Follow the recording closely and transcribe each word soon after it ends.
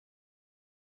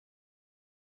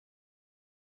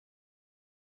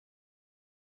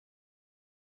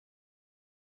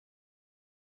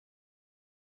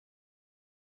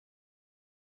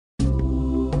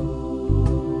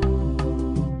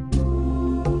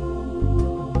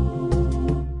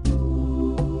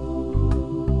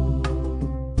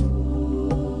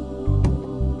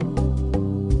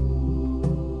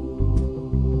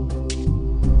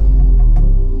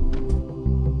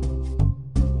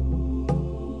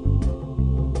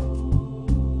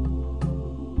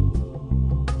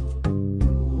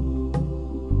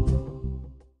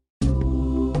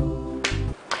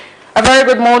very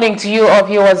good morning to you all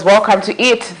viewers. Welcome to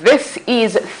it. This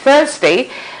is Thursday,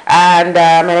 and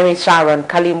my name is Sharon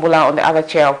Kalimbula. On the other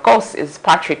chair, of course, is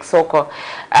Patrick Soko,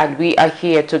 and we are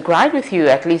here to grind with you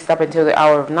at least up until the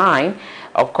hour of 9.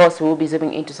 Of course, we will be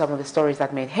zooming into some of the stories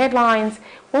that made headlines.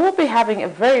 We will be having a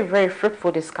very, very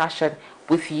fruitful discussion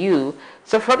with you.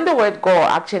 So from the word go,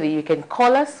 actually, you can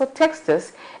call us or text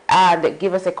us and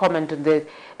give us a comment on the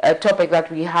topic that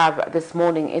we have this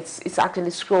morning. It's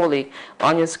actually scrolling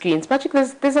on your screens. Patrick,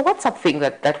 there's a WhatsApp thing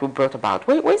that we brought about.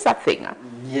 Where's that thing?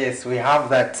 Yes, we have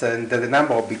that, and the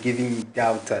number will be giving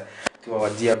out to our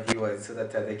dear viewers so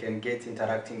that they can get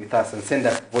interacting with us and send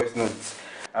us voice notes.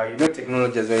 You know,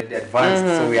 technology is very advanced,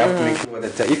 so we have to make sure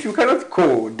that if you cannot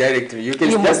call directly, you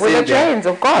can just send the trains,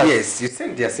 of course. Yes, you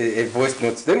send us a voice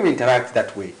note, then we interact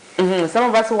that way. Some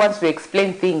of us who want to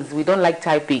explain things, we don't like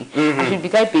typing. I should be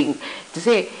typing to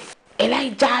say,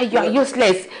 Elijah, you are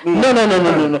useless.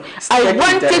 No. I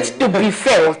want it to be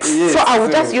felt, yes, so I will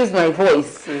just use my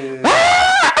voice. Yeah,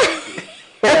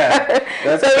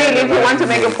 so really, if you want to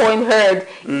make a point heard,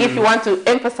 if you want to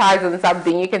emphasize on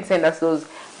something, you can send us those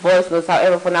voice notes.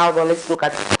 However, for now, though, let's look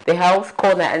at the health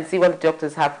corner and see what the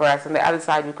doctors have for us. On the other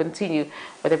side, we continue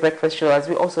with the breakfast show as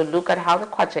we also look at how the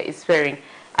kwacha is faring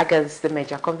against the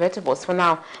major convertibles. For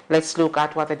now, let's look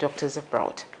at what the doctors have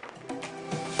brought.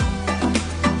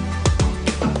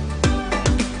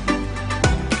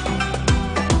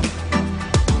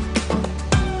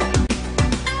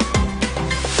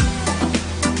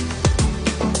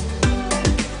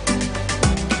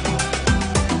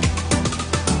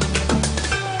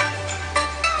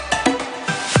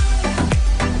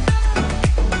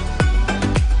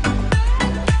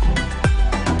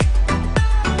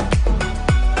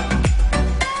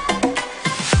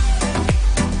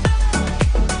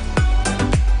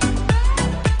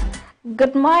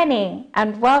 Good morning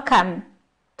and welcome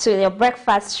to your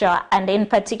breakfast show, and in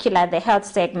particular the health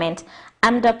segment.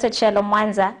 I'm Dr. Chelo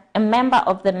Mwanza, a member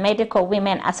of the Medical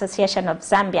Women Association of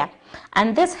Zambia,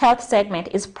 and this health segment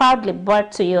is proudly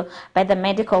brought to you by the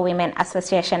Medical Women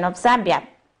Association of Zambia.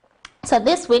 So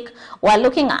this week we're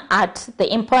looking at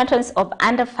the importance of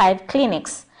under 5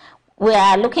 clinics. We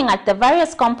are looking at the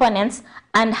various components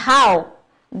and how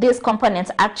these components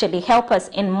actually help us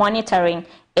in monitoring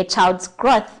a child's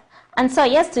growth. And so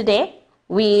yesterday,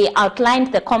 we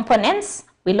outlined the components.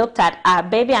 We looked at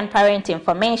baby and parent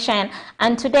information.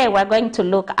 And today, we're going to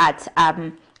look at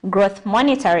growth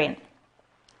monitoring.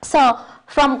 So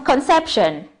from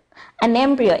conception, an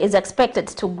embryo is expected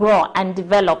to grow and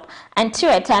develop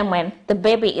until a time when the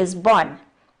baby is born,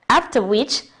 after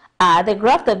which the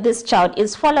growth of this child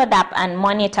is followed up and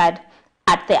monitored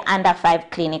at the under 5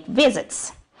 clinic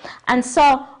visits. And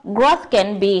so growth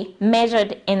can be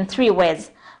measured in 3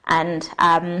 ways.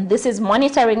 And this is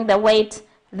monitoring the weight,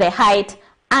 the height,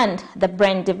 and the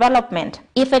brain development.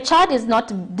 If a child is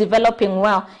not developing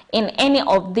well in any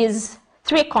of these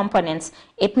 3 components,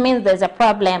 it means there's a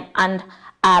problem, and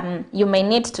you may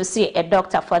need to see a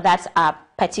doctor for that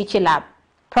particular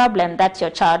problem that your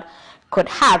child could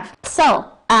have.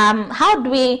 So how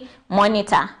do we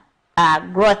monitor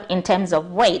growth in terms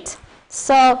of weight?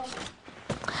 So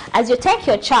as you take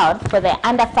your child for the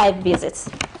under 5 visits,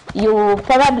 you will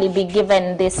probably be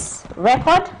given this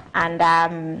record,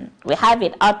 and we have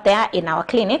it out there in our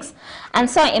clinics. And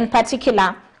so in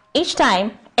particular, each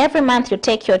time, every month you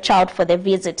take your child for the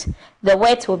visit, the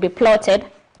weight will be plotted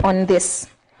on this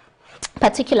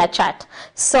particular chart.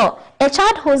 So a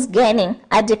child who's gaining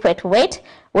adequate weight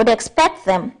would expect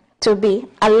them to be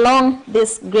along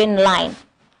this green line.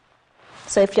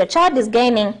 So if your child is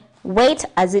gaining weight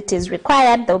as it is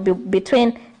required, they'll be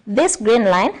between this green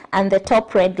line and the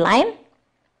top red line.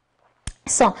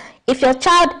 So if your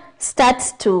child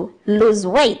starts to lose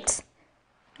weight,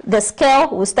 the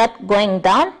scale will start going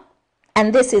down,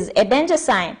 and this is a danger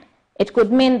sign. It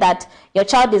could mean that your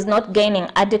child is not gaining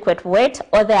adequate weight,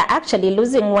 or they're actually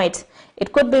losing weight.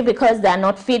 It could be because they're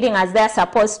not feeding as they're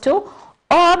supposed to,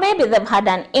 or maybe they've had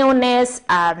an illness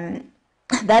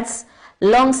that's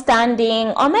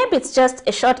long-standing, or maybe it's just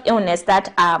a short illness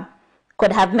that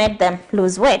could have made them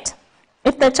lose weight.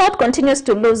 If the child continues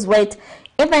to lose weight,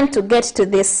 even to get to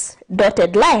this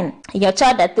dotted line, your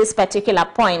child at this particular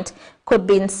point could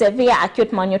be in severe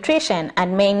acute malnutrition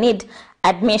and may need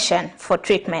admission for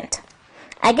treatment.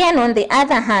 Again, on the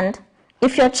other hand,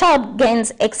 if your child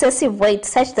gains excessive weight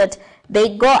such that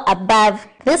they go above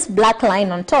this black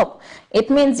line on top, it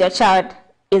means your child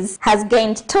has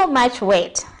gained too much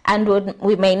weight, and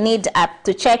we may need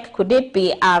to check, could it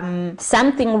be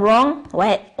something wrong,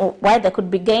 why they could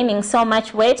be gaining so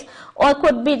much weight, or it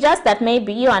could be just that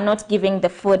maybe you are not giving the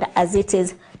food as it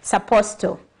is supposed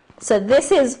to. So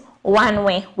this is one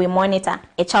way we monitor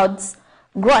a child's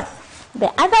growth.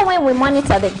 The other way we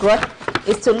monitor the growth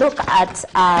is to look at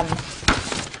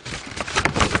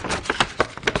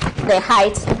the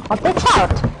height of the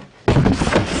child.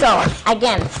 So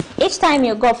again, each time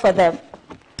you go for the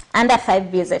under 5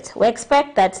 visit, we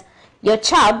expect that your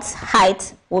child's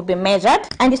height will be measured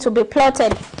and it will be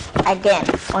plotted again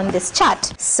on this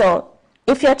chart. So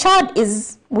if your child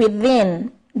is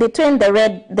between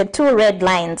the two red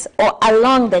lines or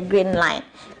along the green line,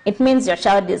 it means your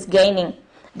child is gaining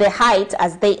the height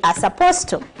as they are supposed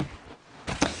to.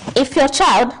 If your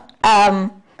child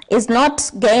is not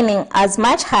gaining as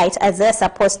much height as they're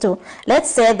supposed to, let's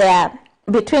say they are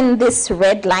between this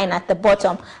red line at the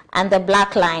bottom and the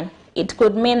black line, it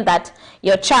could mean that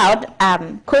your child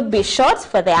could be short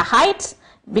for their height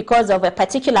because of a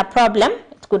particular problem.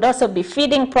 It could also be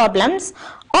feeding problems,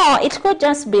 or it could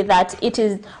just be that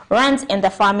runs in the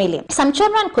family. Some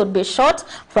children could be short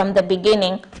from the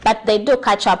beginning, but they do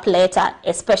catch up later,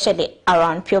 especially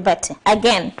around puberty.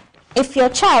 Again, if your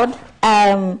child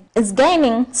is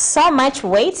gaining so much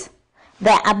weight,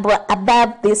 they're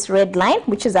above this red line,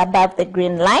 which is above the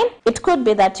green line, it could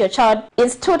be that your child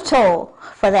is too tall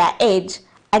for their age.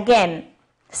 Again,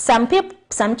 some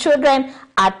children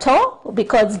are tall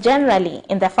because generally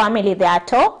in the family they are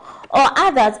tall, or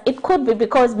others it could be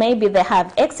because maybe they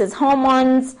have excess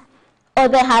hormones or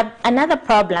they have another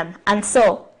problem. And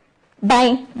so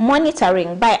by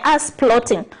monitoring, by us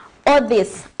plotting all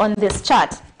this on this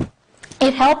chart,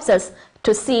 it helps us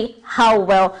to see how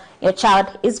well your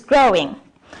child is growing.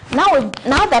 Now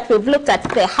that we've looked at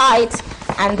the height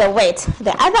and the weight,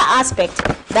 the other aspect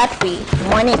that we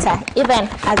monitor even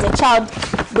as a child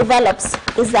develops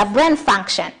is the brain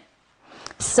function.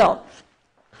 So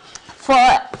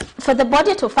for the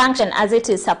body to function as it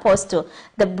is supposed to,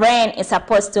 the brain is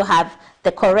supposed to have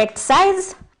the correct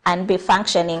size and be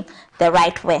functioning the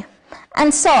right way.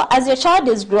 And so as your child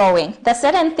is growing, there are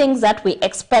certain things that we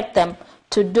expect them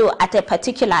to do at a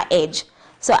particular age.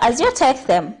 So as you take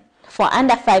them for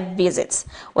under 5 visits,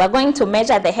 we're going to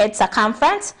measure the head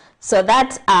circumference, so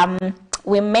that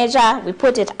we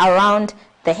put it around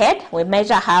the head. We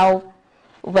measure how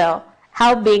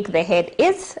big the head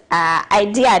is.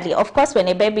 Ideally, of course, when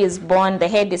a baby is born, the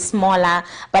head is smaller,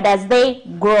 but as they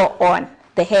grow on,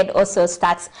 the head also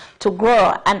starts to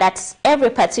grow, and at every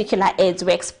particular age,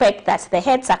 we expect that the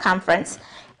head circumference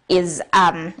is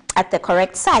at the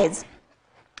correct size.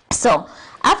 So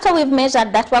after we've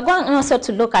measured that, we're going also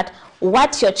to look at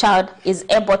what your child is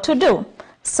able to do.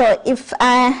 So if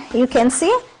you can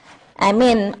see, I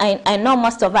know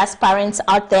most of us parents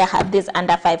out there have these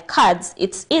under 5 cards.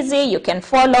 It's easy, you can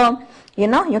follow,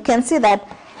 you can see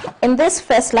that in this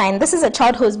first line, this is a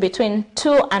child who's between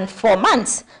 2 and 4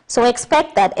 months. So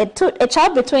expect that a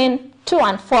child between 2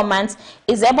 and 4 months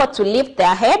is able to lift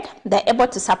their head, they're able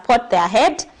to support their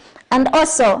head, and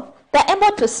also they're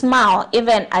able to smile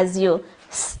even as you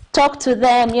talk to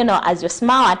them, as you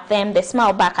smile at them, they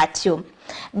smile back at you.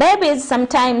 Babies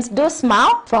sometimes do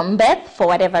smile from birth for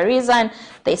whatever reason.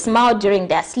 They smile during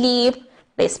their sleep.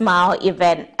 They smile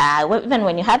even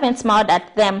when you haven't smiled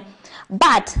at them.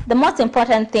 But the most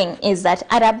important thing is that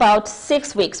at about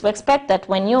 6 weeks, we expect that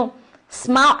when you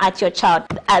smile at your child,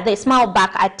 they smile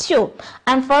back at you.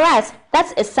 And for us,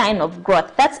 that's a sign of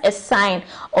growth. That's a sign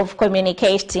of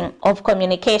communication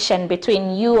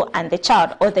between you and the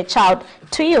child, or the child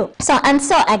to you. So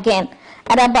again,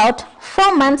 at about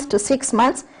 4 months to 6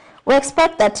 months, we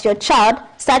expect that your child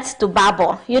starts to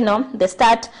babble. They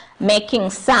start making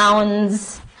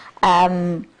sounds,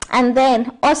 and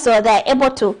then also they're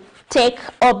able to take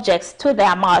objects to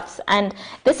their mouths. And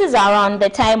this is around the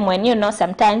time when,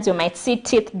 sometimes you might see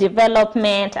teeth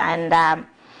development, and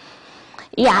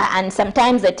and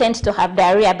sometimes they tend to have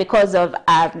diarrhea because of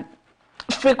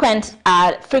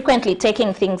frequently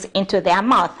taking things into their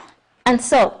mouth. And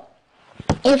so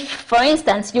if, for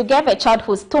instance, you gave a child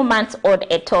who's 2 months old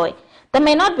a toy, they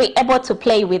may not be able to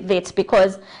play with it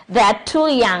because they are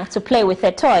too young to play with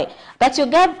a toy. But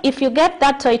if you gave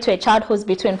that toy to a child who's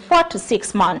between 4 to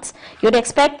 6 months, you'd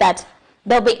expect that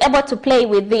they'll be able to play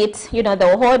with it.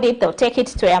 They'll hold it, they'll take it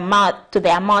to their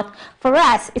mouth. For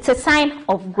us, it's a sign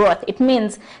of growth. It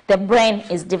means the brain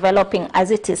is developing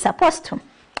as it is supposed to.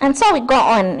 And so we go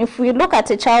on. If we look at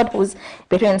a child who's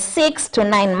between 6 to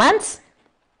 9 months,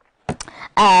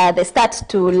 they start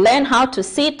to learn how to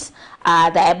sit.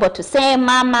 They're able to say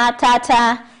mama,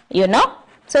 tata,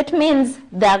 So it means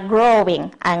they're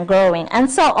growing and growing, and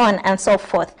so on and so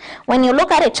forth. When you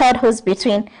look at a child who's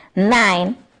between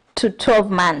 9 to 12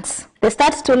 months, they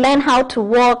start to learn how to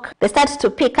walk. They start to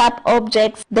pick up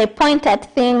objects. They point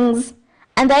at things.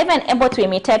 And they're even able to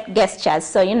imitate gestures.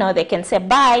 So, you know, they can say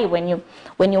bye when you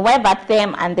wave at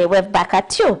them and they wave back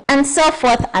at you, and so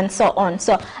forth and so on.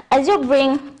 So as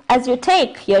you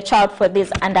take your child for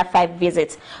these under 5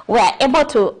 visits, we are able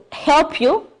to help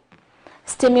you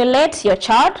stimulate your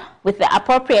child with the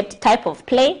appropriate type of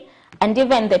play and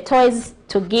even the toys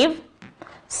to give,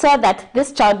 so that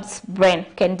this child's brain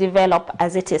can develop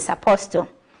as it is supposed to.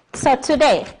 So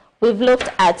today, we've looked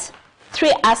at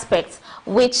 3 aspects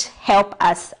which help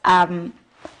us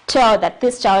tell that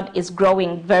this child is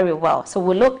growing very well. So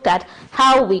we looked at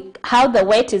how the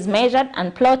weight is measured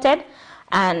and plotted,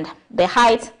 and the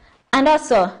height, and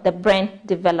also the brain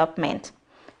development.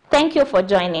 Thank you for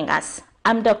joining us.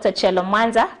 I'm Dr. Chelo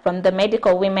Mwanza from the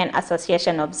Medical Women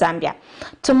Association of Zambia.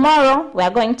 Tomorrow, we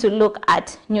are going to look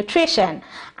at nutrition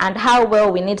and how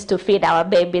well we need to feed our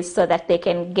babies so that they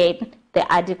can gain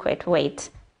the adequate weight.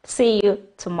 See you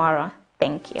tomorrow.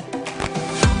 Thank you.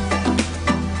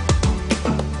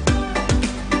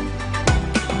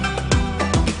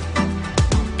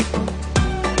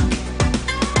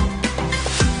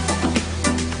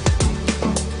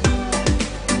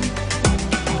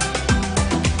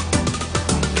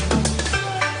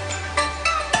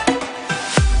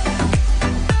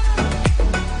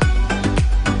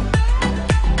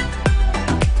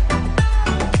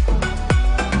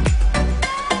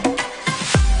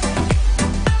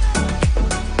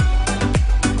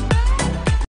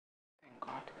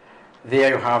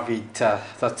 There you have it.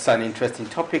 That's an interesting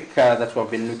topic that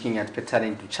we've been looking at,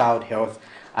 pertaining to child health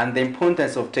and the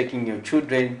importance of taking your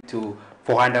children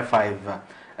for under 5.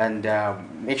 And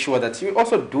make sure that you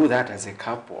also do that as a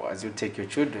couple, as you take your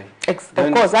children. Of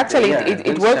course, actually,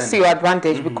 it works to your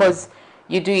advantage because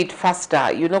you do it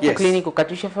faster. You know, clinic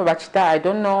I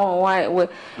don't know why.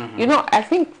 You know, I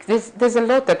think there's a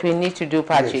lot that we need to do,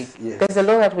 Patrick. Yes. There's a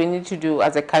lot that we need to do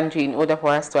as a country in order for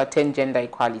us to attain gender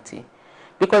equality.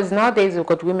 Because nowadays we've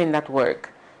got women that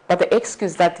work, but the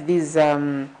excuse that these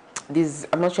I'm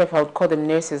not sure if I would call them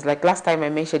nurses. Like last time I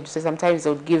mentioned, so sometimes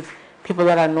they would give people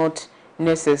that are not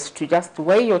nurses to just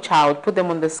weigh your child, put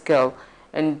them on the scale,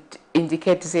 and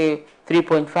indicate to say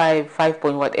 3.5, 5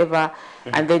 point whatever,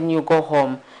 and then you go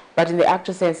home. But in the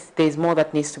actual sense, there's more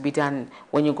that needs to be done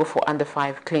when you go for under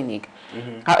 5 clinic.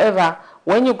 However,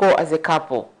 when you go as a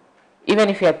couple, even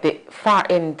if you're at the far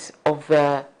end of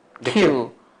the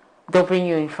queue, they'll bring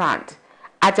you in front.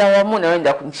 Yes,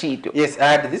 I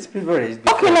had this privilege.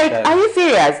 Okay, like, are you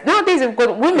serious? Nowadays, we've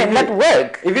got women that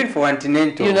work. Even for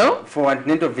antenatal, you know? For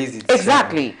antenatal visits.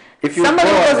 Exactly. If you somebody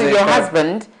goes with your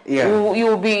husband, you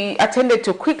will be attended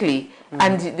to quickly,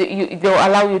 and they'll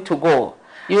allow you to go.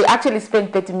 You actually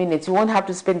spend 30 minutes. You won't have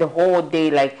to spend the whole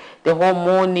day, like the whole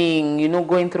morning, you know,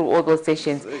 going through all those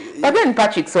sessions. But then,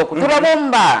 Patrick, so, but you know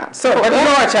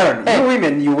what, Sharon? You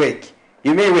women, you wake.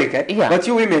 You may wake, but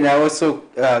you women are also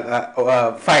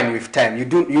fine with time.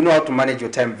 You know how to manage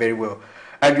your time very well,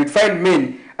 and you'd find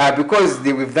men because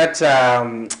they with that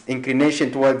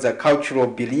inclination towards cultural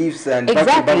beliefs and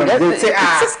exactly. They'll say,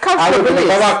 it's just cultural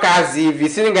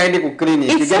beliefs.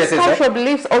 It's just cultural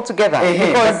beliefs altogether.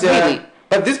 Because really.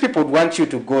 But these people want you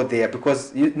to go there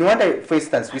because no wonder, for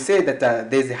instance, we say that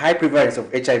there's a high prevalence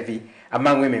of HIV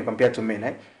among women compared to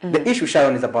men. The issue,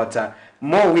 Sharon, is about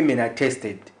more women are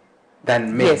tested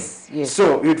than men. Yes.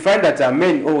 So you'd find that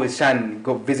men always try and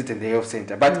go visit in the health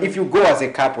center. But if you go as a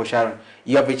couple, Sharon,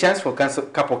 you have a chance for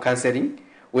couple counseling,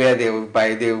 where they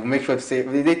will make sure to say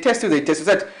they test you, so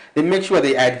that they make sure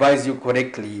they advise you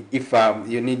correctly if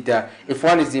you need if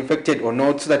one is infected or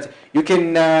not, so that you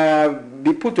can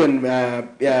be put on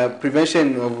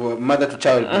prevention of mother to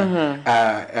child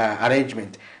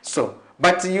arrangement. So,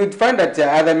 but you'd find that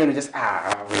other men will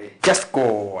just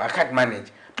go, I can't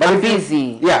manage. But I'm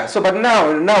busy. Yeah. So, but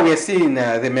now we are seeing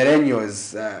the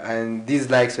millennials and these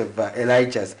likes of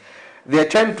Elijahs. They are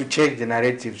trying to change the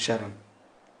narrative, Sharon.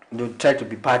 They try to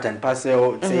be part and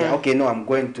parcel. Say, okay, no, I'm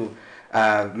going to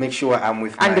make sure I'm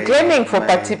with. And claiming for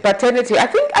paternity. I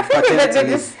think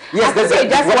this. Yes,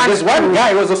 there's one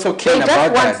guy who was also keen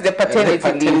about that. They just want the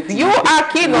paternity leave. You are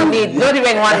keen on it. Not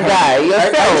even one guy.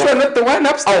 Yourself. I'm sure not the one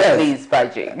upstairs. Oh, please,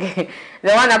 Patrick.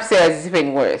 The one upstairs is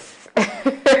even worse.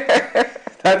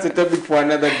 That's a topic for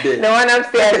another day. The one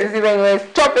upstairs is even worse.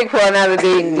 Topic for another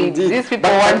day, indeed. These people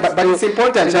want but it's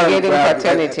important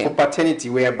paternity. For paternity,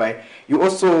 whereby you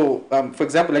also, for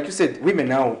example, like you said, women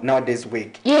nowadays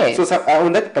work. Yes. So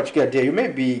on that particular day, you may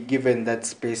be given that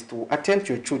space to attend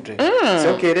to your children.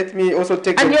 So okay, let me also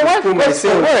take them to school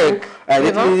myself.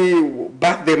 Let me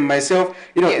bath them myself.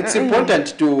 You know, it's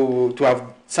important to have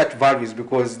such values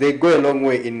because they go a long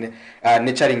way in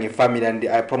nurturing a family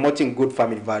and promoting good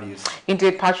family values.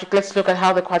 Indeed, Patrick, let's look at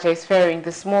how the Kwacha is faring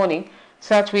this morning.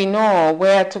 so that we know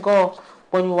where to go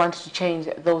when we want to change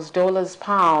those dollars,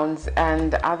 pounds,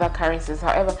 and other currencies.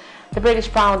 However, the British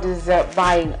pound is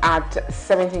buying at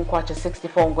 17 kwacha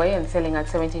 64 ngwe and selling at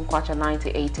 17 kwacha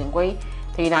 98 ngwe.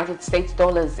 The United States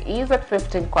dollars is at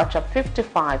 15 kwacha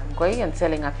 55 ngwe and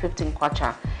selling at 15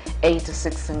 kwacha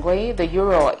 86 ngwe. The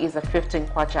euro is at 15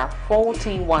 kwacha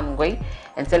 41 ngwe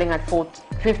and selling at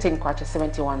 15 kwacha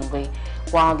 71 ngwe,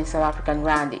 while the South African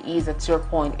rand is at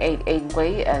 0.88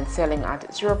 ngwe and selling at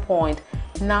 0.90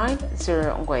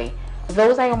 ngwe.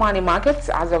 Those are your money markets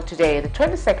as of today, the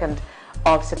 22nd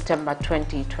of September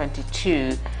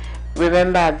 2022.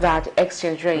 Remember that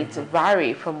exchange rates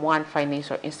vary from one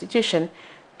financial institution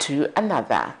to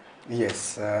another.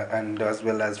 Yes, and as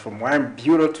well as from one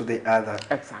bureau to the other.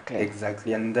 Exactly.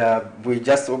 Exactly, and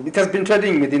it has been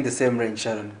trading within the same range,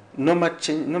 Sharon. No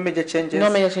major changes. No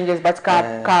major changes, but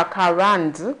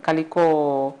rand,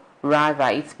 kaliko rather,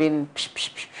 it's been,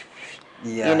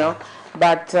 yeah. You know.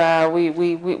 But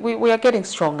we are getting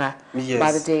stronger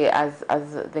by the day as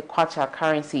the kwacha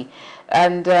currency.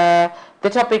 And the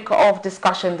topic of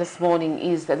discussion this morning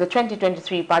is the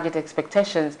 2023 budget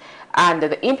expectations and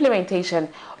the implementation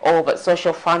of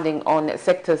social funding on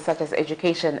sectors such as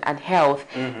education and health.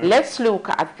 Let's look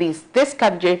at this. This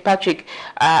country, Patrick,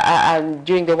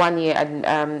 during the one-year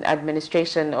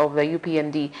administration of the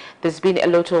UPND, there's been a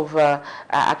lot of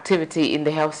activity in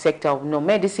the health sector. No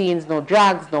medicines, no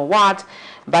drugs, no what.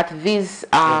 But these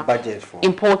are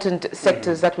important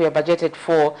sectors that we are budgeted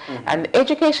for, and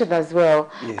education as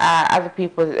well. Yes. Other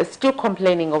people are still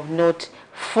complaining of not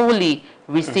fully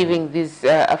receiving these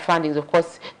fundings, of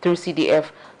course, through CDF.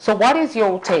 So what is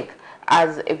your take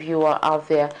as a viewer out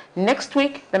there? Next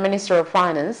week, the Minister of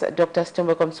Finance, Dr.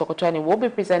 Stumbekom Sokotwani, will be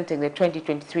presenting the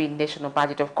 2023 national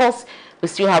budget. Of course, we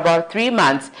still have about 3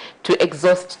 months to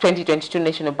exhaust 2022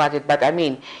 national budget. But I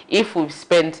mean, if we've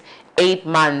spent 8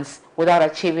 months without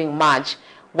achieving much,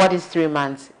 what is 3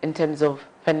 months in terms of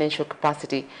financial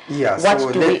capacity? Yeah,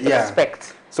 what do we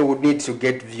expect? So we need to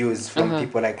get views from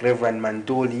people like Reverend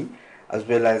Mandoli, as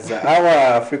well as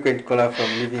our frequent caller from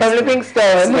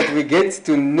Livingstone, so that we get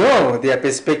to know their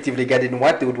perspective regarding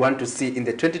what they would want to see in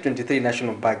the 2023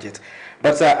 national budget.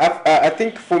 But I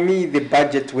think for me, the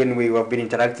budget, when we have been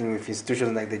interacting with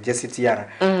institutions like the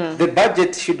JCTR, the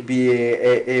budget should be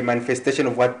a manifestation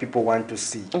of what people want to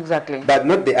see. Exactly. But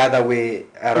not the other way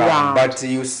around. But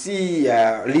you see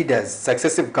leaders,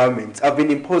 successive governments have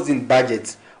been imposing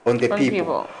budgets on the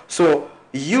people. So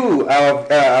you,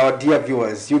 our dear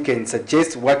viewers, you can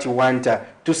suggest what you want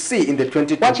to see in the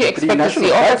 2023 national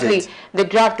budget. Obviously, the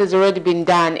draft has already been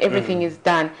done. Everything is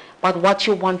done. But what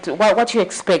you want to, what you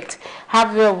expect?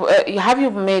 Have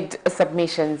you made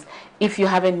submissions? If you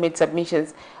haven't made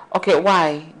submissions, okay,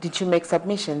 why did you make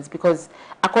submissions? Because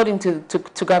according to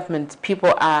government,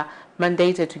 people are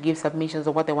mandated to give submissions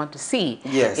of what they want to see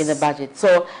in the budget.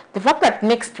 So the fact that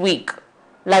next week,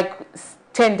 like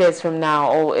 10 days from now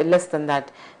or less than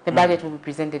that, the budget will be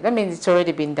presented, that means it's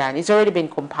already been done. It's already been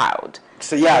compiled.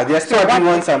 So yeah, they're still working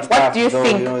on some stuff. What do you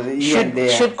think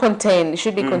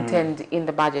should be contained in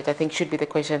the budget? I think should be the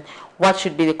question. What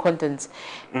should be the contents,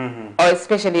 or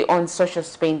especially on social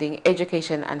spending,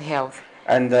 education and health?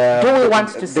 And do we want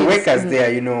to see the workers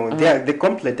there? You know, the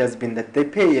complaint has been that they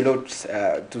pay a lot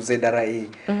to ZRA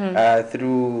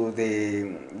through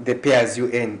the pay as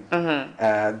you earn,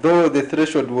 though the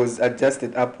threshold was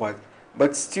adjusted upward,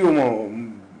 but still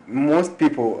most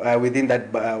people are within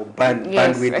that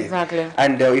bandwidth. Exactly.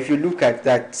 And if you look at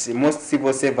that, most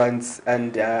civil servants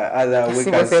and other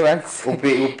workers who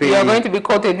pay you are going to be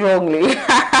quoted wrongly.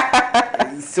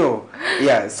 So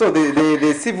yeah, so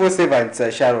the civil servants,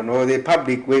 Sharon, or the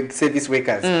public service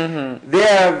workers,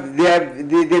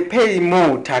 they pay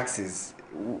more taxes.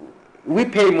 We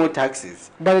pay more taxes.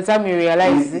 By the time you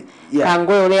realize,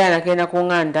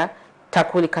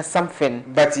 something.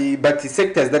 But the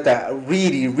sectors that are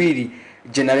really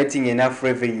generating enough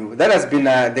revenue, that has been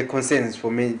the concerns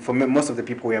for most of the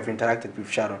people we have interacted with,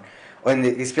 Sharon.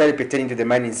 Especially pertaining to the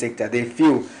mining sector, they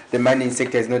feel the mining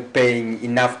sector is not paying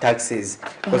enough taxes,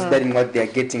 considering what they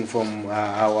are getting from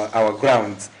our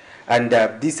grounds, and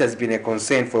this has been a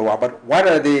concern for a while. But what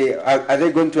are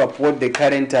they going to uphold the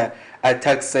current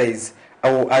tax size,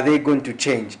 or are they going to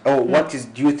change, or what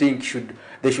do you think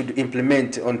they should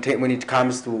implement when it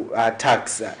comes to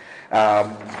tax?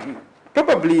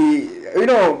 Probably, you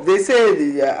know, they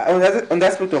say on the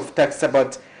aspect of tax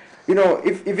about, you know,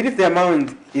 even if the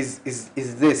amount is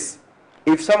this,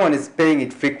 if someone is paying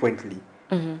it frequently,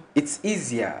 it's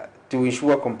easier to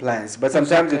ensure compliance. But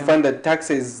sometimes you find that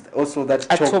taxes also that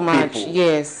choke too much. people.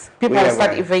 Yes, people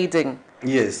start evading.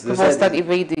 Yes. People start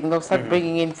evading, they'll start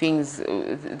bringing in things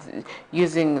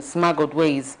using smuggled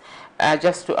ways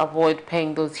just to avoid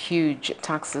paying those huge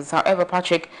taxes. However,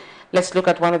 Patrick, let's look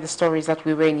at one of the stories that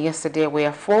we ran yesterday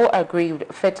where 4 aggrieved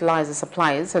fertilizer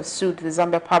suppliers have sued the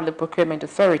Zambia Public Procurement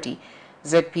Authority,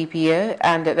 ZPPA,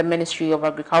 and the Ministry of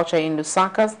Agriculture in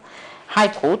Lusaka's High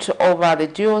Court over the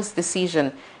duo's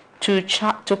decision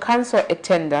to cancel a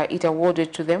tender it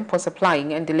awarded to them for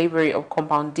supplying and delivery of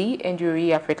Compound D and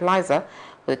urea fertilizer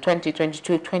for the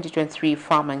 2022-2023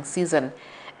 farming season.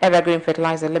 Evergreen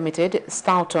Fertilizer Limited,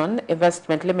 Stoughton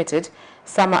Investment Limited,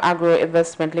 Summer Agro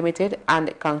Investment Limited, and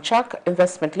Kanchak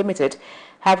Investment Limited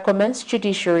have commenced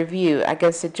judicial review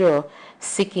against the duo,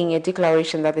 seeking a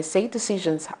declaration that the said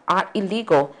decisions are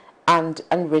illegal and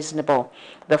unreasonable.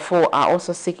 The 4 are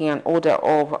also seeking an order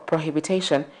of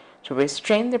prohibition to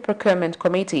restrain the Procurement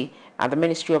Committee and the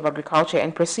Ministry of Agriculture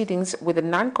and proceedings with a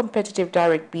non-competitive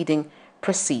direct bidding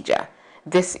procedure.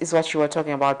 This is what you were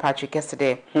talking about, Patrick,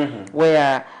 yesterday,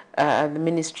 where the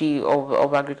Ministry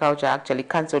of Agriculture actually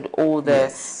cancelled all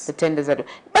the tenders.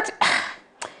 But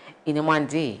in one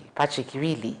day, Patrick,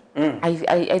 really,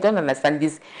 I don't understand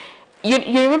this. You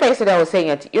remember yesterday I was saying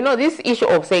it, this issue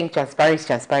of saying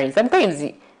transparency, sometimes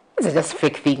these are just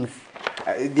fake things.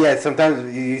 Yeah,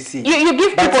 sometimes you see. You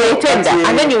give people a tender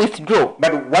and then you withdraw.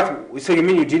 But what? So you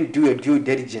mean you didn't do your due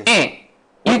diligence?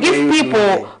 You give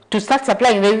people to start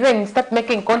supplying, they then start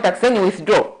making contacts, then you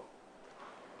withdraw.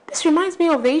 This reminds me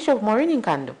of the issue of Maureen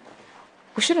Kando.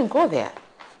 We shouldn't go there.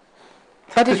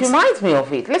 But it reminds me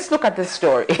of it. Let's look at this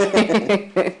story.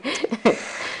 Exactly.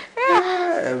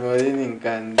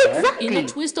 In a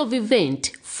twist of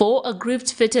event, 4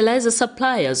 aggrieved fertilizer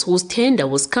suppliers whose tender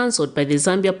was cancelled by the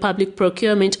Zambia Public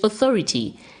Procurement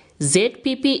Authority,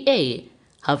 ZPPA,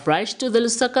 have rushed to the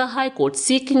Lusaka High Court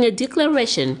seeking a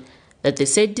declaration that the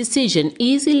said decision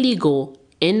is illegal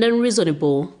and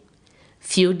unreasonable.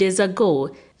 Few days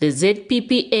ago, the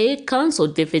ZPPA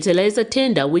cancelled the fertilizer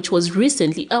tender which was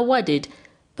recently awarded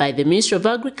by the Ministry of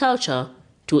Agriculture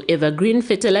to Evergreen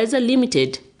Fertilizer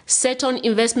Limited, Seton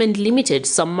Investment Limited,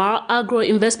 Samar Agro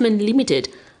Investment Limited,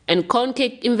 and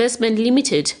Corncake Investment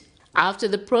Limited. After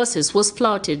the process was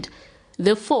flouted,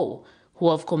 the 4,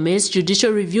 who have commenced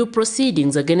judicial review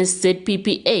proceedings against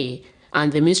ZPPA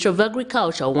and the Ministry of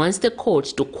Agriculture, wants the court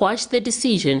to quash the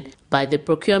decision by the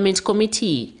Procurement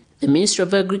Committee, the Ministry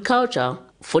of Agriculture,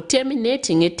 for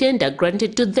terminating a tender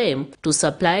granted to them to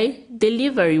supply,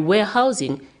 delivery,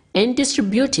 warehousing, and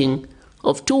distributing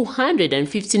of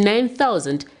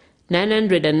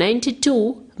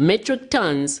 259,992 metric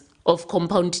tons of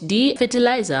Compound D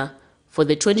fertilizer for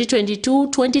the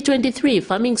 2022-2023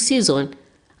 farming season,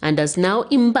 and has now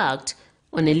embarked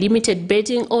on a limited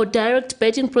bidding or direct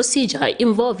bidding procedure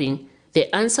involving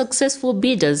the unsuccessful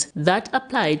bidders that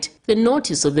applied the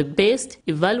notice of the best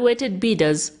evaluated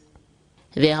bidders.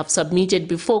 They have submitted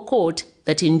before court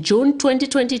that in June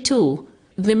 2022,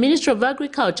 the Ministry of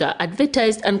Agriculture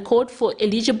advertised and called for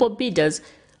eligible bidders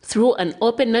through an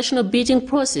open national bidding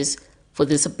process for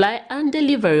the supply and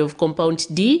delivery of Compound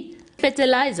D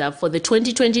fertilizer for the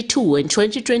 2022 and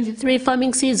 2023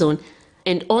 farming season,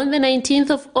 and on the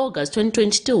 19th of August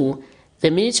 2022,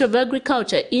 the Ministry of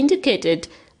Agriculture indicated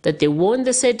that they won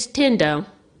the said tender.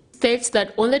 States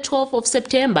that on the 12th of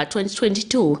September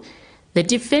 2022, the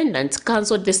defendants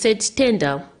cancelled the said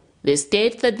tender. They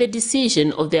state that the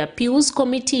decision of the Appeals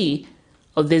Committee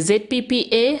of the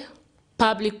ZPPA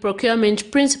Public Procurement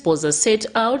Principles are set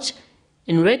out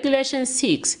in Regulation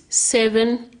 6,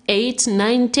 7, 8,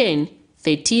 9, 10,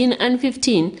 13, and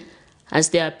 15, as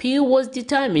the appeal was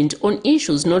determined on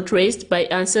issues not raised by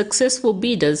unsuccessful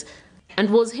bidders and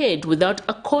was heard without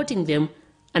according them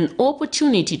an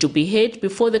opportunity to be heard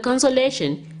before the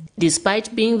cancellation,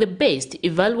 despite being the best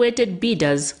evaluated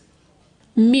bidders.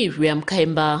 Miriam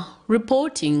Kaimba,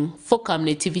 reporting for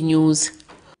Camnet TV News.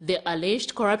 The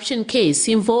alleged corruption case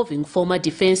involving former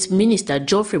Defense Minister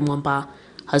Geoffrey Mwamba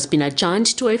has been adjourned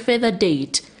to a further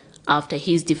date after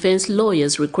his defense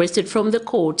lawyers requested from the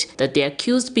court that the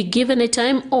accused be given a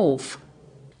time off.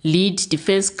 Lead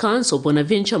Defense Counsel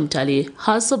Bonaventure Mtali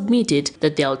has submitted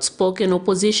that the outspoken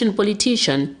opposition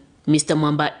politician, Mr.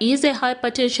 Mwamba, is a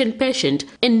hypertension patient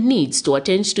and needs to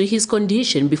attend to his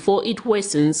condition before it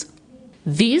worsens.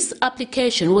 This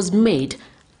application was made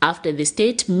after the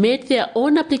state made their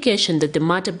own application that the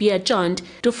matter be adjourned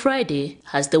to Friday,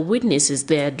 as the witnesses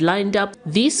they had lined up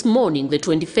this morning, the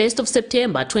 21st of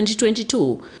September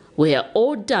 2022, were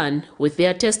all done with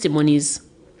their testimonies.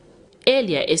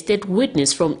 Earlier, a state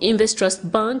witness from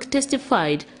Investrust Bank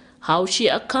testified how she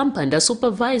accompanied a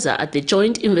supervisor at the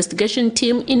Joint Investigation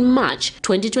Team in March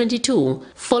 2022,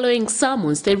 following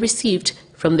summons they received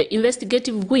from the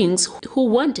investigative wings who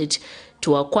wanted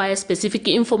to acquire specific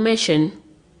information.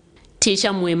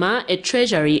 Tisha Mwema, a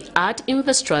treasury at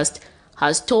Investrust,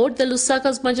 has told the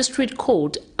Lusaka's Magistrate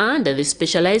Court under the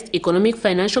Specialized Economic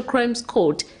Financial Crimes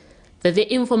Court that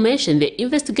the information the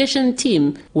investigation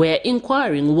team were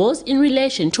inquiring was in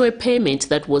relation to a payment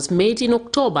that was made in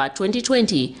October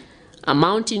 2020,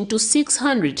 amounting to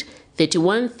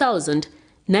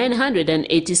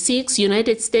 $631,986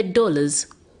 United States dollars.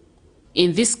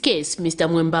 In this case, Mr.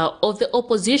 Mwemba of the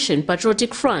opposition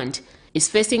Patriotic Front is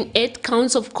facing 8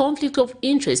 counts of conflict of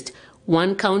interest,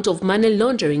 1 count of money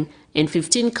laundering, and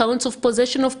 15 counts of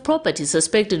possession of property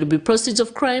suspected to be proceeds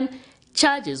of crime,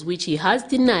 charges which he has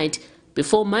denied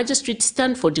before Magistrate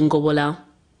Stanford Ngobola.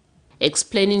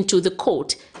 Explaining to the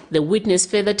court, the witness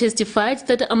further testified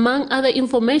that among other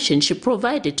information she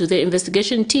provided to the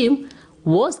investigation team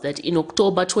was that in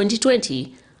October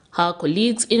 2020, her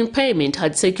colleagues in payment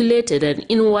had circulated an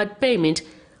inward payment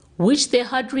which they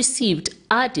had received,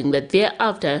 adding that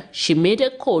thereafter she made a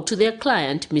call to their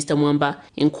client, Mr. Mwamba,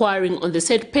 inquiring on the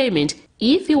said payment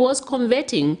if he was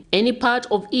converting any part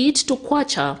of it to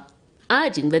kwacha,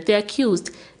 adding that the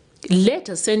accused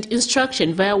later sent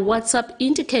instruction via WhatsApp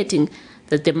indicating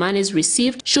that the monies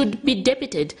received should be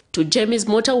debited to James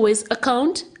Motorways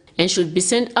account and should be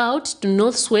sent out to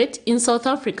North Swet in South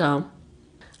Africa.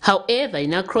 However,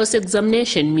 in her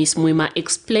cross-examination, Ms. Mwema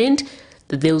explained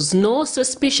that there was no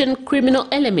suspicion criminal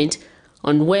element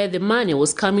on where the money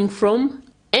was coming from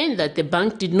and that the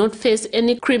bank did not face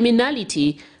any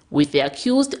criminality with the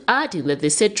accused, adding that the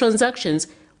said transactions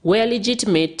were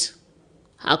legitimate.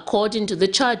 According to the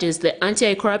charges the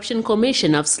Anti-Corruption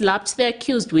Commission have slapped the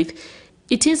accused with,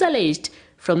 it is alleged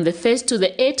from the 1st to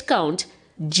the 8th count,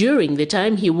 during the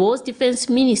time he was Defense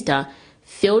Minister,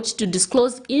 failed to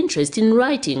disclose interest in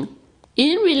writing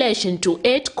in relation to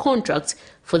 8 contracts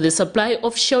for the supply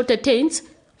of shelter tents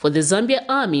for the Zambia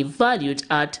Army valued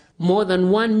at more than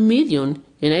 $1 million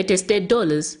United States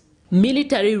dollars,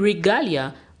 military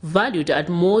regalia valued at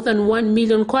more than 1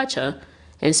 million kwacha,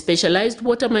 and specialized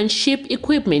watermanship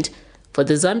equipment for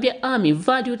the Zambia Army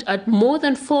valued at more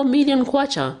than 4 million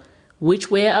kwacha,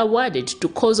 which were awarded to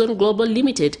Cozon Global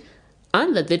Limited,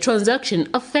 and that the transaction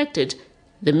affected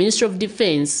the Ministry of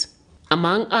Defense,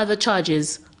 among other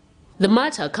charges. The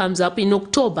matter comes up in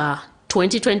October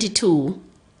 2022.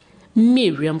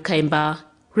 Miriam Kaimba,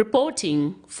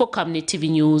 reporting for Camnet TV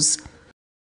News.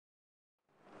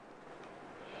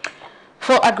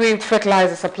 For aggrieved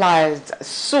fertilizer suppliers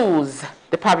sues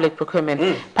the public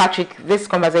procurement. Patrick, this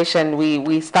conversation,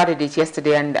 we started it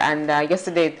yesterday, and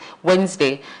yesterday,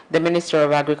 Wednesday, the Minister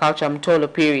of Agriculture, Mtolo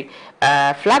Piri,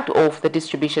 flagged off the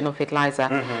distribution of fertilizer.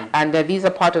 And these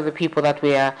are part of the people that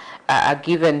were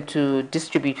given to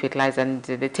distribute fertilizer, and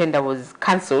the tender was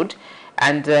cancelled,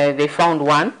 and they found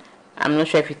one. I'm not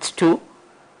sure if it's 2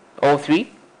 or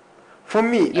 3. For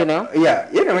me, you know?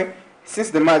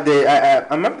 Since I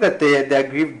remember that the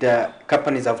aggrieved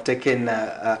companies have taken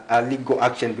a legal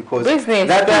action because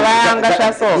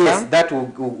that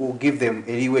will give them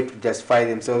a leeway to justify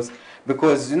themselves,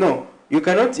 because you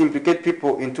cannot implicate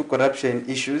people into corruption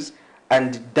issues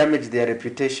and damage their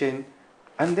reputation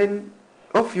and then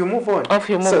off you move on.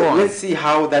 So let's see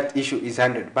how that issue is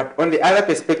handled. But on the other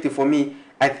perspective, for me,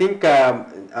 I think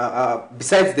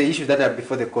besides the issues that are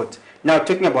before the court, now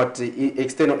talking about the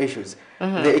external issues,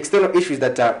 the external issues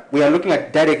that we are looking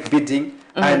at direct bidding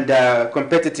and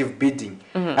competitive bidding.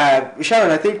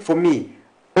 Sharon, I think for me,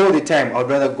 all the time, I'd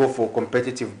rather go for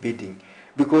competitive bidding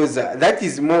because that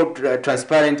is more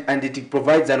transparent and it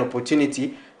provides an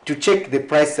opportunity to check the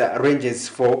price ranges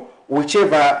for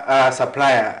whichever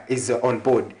supplier is on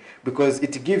board, because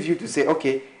it gives you to say,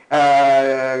 okay,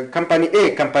 company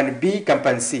A, company B,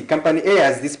 company C. Company A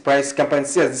has this price, company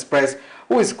C has this price.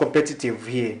 Who is competitive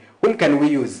here? Whom can we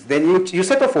use? Then you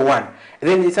settle for one. And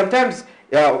then sometimes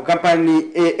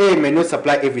company A may not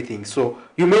supply everything. So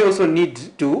you may also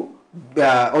need to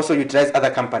also utilize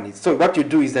other companies. So what you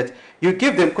do is that you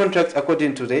give them contracts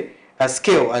according to the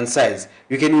scale and size.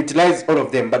 You can utilize all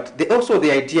of them, but the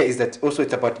idea is that also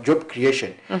it's about job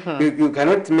creation. You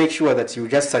cannot make sure that you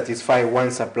just satisfy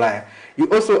one supplier. You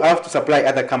also have to supply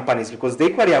other companies because they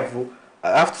equally have to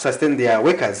sustain their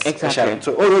workers. Exactly.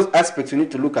 So all those aspects, you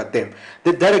need to look at them.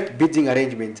 The direct bidding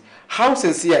arrangement, how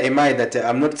sincere am I that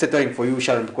I'm not settling for you,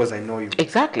 Sharon, because I know you?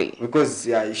 Exactly. Because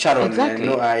Sharon,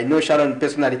 exactly. I know Sharon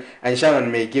personally, and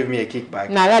Sharon may give me a kickback.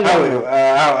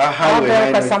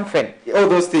 For something. All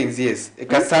those things, yes.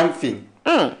 Something.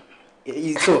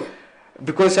 So,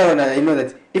 because Sharon, I know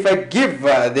that if I give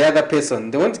the other person,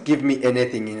 they won't give me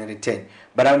anything in return.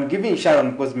 But I'm giving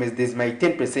Sharon because there's my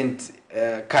 10%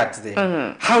 cut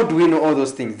there. How do we know all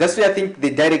those things? That's why I think the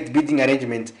direct bidding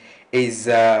arrangement is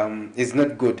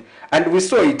not good. And we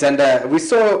saw it, and we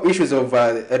saw issues of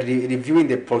reviewing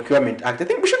the Procurement Act. I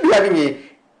think we should be having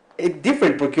a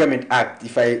different Procurement Act,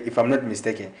 if I'm not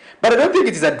mistaken. But I don't think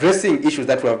it is addressing issues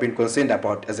that we have been concerned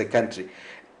about as a country.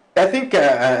 I think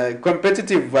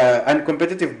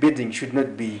uncompetitive bidding should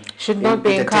not be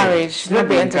encouraged, should not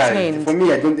be entertained. For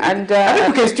me, I don't. And I think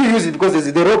we can still use it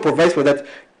because the law provides for that.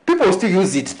 People will still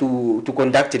use it to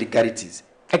conduct legalities.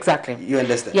 Exactly. You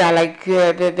understand? Yeah, like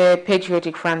the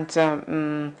Patriotic Front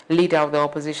leader of the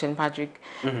opposition, Patrick,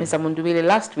 Mr. Mundubile,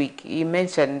 last week, he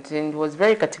mentioned and was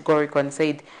very categorical and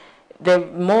said the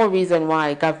more reason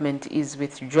why government is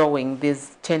withdrawing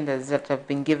these tenders that have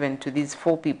been given to these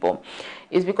 4 people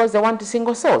is because they want to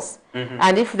single source.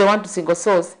 And if they want to single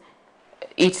source,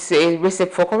 it's a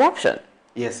recipe for corruption.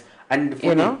 Yes. And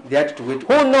for me, they had to wait.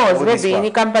 Who knows? Maybe any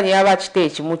company have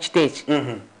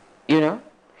you know?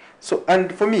 So,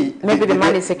 and for me, maybe the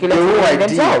money circulating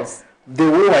themselves. The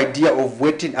whole idea of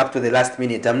waiting up to the last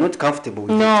minute, I'm not comfortable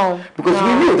with it. Because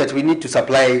we know that we need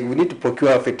to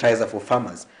procure fertilizer for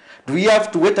farmers. Do we have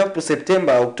to wait up to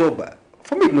September, October?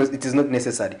 For me, it is not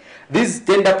necessary. These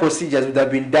tender procedures would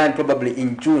have been done probably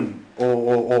in June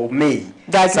or May.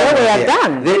 That's what we have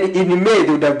done. Then in May,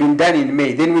 they would have been done in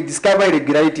May. Then we discover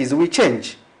irregularities, we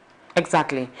change.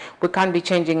 Exactly. We can't be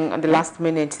changing on the last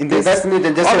minute. In the last minute,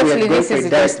 and just obviously, this is the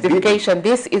justification.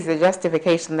 This is the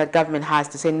justification that government has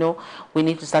to say, no, we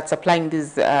need to start supplying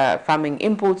these farming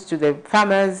inputs to the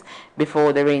farmers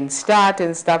before the rain start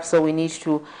and stuff. So we need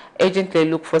to urgently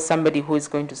look for somebody who is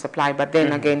going to supply. But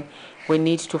then again, we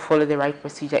need to follow the right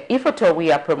procedure. If at all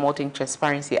we are promoting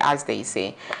transparency, as they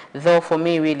say, though for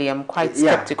me, really, I'm quite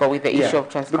skeptical with the issue of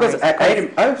transparency.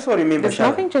 Because I also remember, there's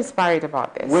nothing transparent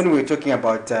about this. When we were talking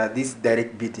about this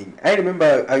direct bidding, I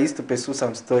remember I used to pursue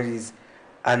some stories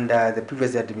under the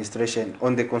previous administration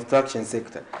on the construction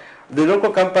sector. The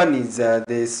local companies,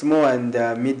 the Small and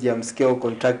Medium Scale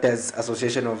Contractors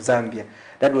Association of Zambia,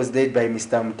 that was led by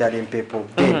Mr. Mutale Mpepo.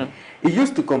 Then he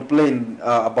used to complain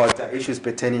about issues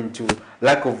pertaining to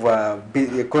lack of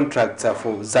contracts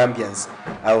for Zambians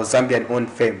or Zambian-owned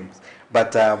firms.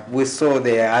 But we saw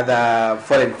the other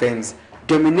foreign firms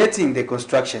dominating the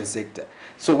construction sector.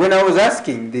 So when I was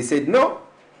asking, they said no,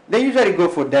 they usually go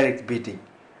for direct bidding.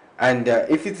 And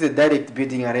if it's a direct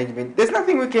bidding arrangement, there's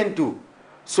nothing we can do.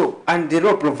 So, and the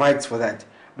law provides for that.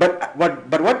 But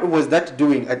what was that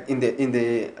doing in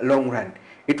the long run?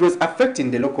 It was affecting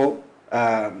the local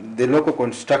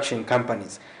construction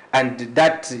companies, and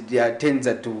that tends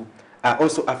to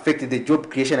also affect the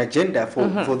job creation agenda for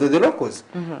the locals,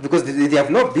 because they have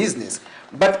no business.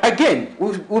 But again,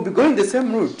 we'll be going the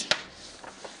same route.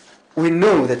 We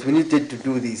know that we needed to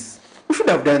do this. We should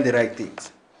have done the right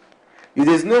things.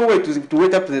 There's no way to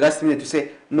wait up to the last minute to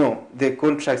say, no, the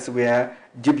contracts were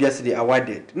dubiously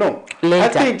awarded. No. Later. I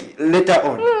think later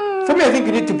on. For me, I think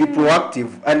you need to be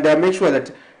proactive and make sure that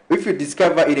if you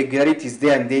discover irregularities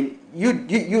there and then,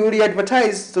 you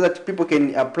re-advertise so that people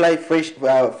can apply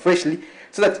freshly,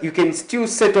 so that you can still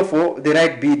settle for the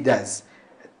right bidders.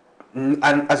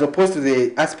 And as opposed to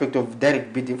the aspect of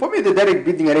direct bidding. For me, the direct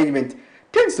bidding arrangement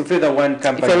tends to favor one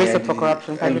company. It's a recipe for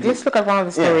corruption. Let's look at one of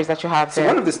the stories that you have there. So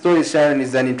one of the stories, Sharon,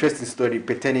 is an interesting story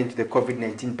pertaining to the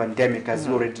COVID-19 pandemic. As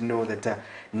you already know that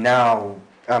now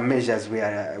measures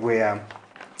were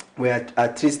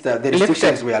at least the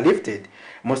restrictions were lifted,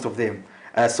 most of them.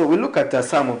 So we look at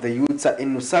some of the youths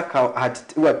in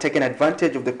Lusaka who had taken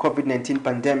advantage of the COVID-19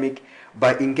 pandemic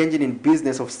by engaging in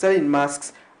business of selling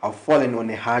masks, have fallen on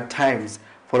hard times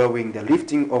following the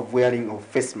lifting of wearing of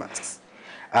face masks.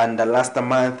 And last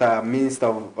month, Minister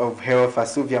of Health,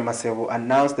 Suvia Masevo,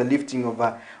 announced the lifting of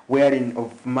wearing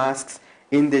of masks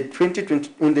in the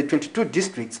 22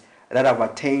 districts that have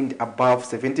attained above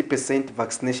 70%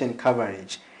 vaccination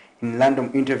coverage. In random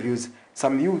interviews,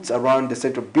 some youths around the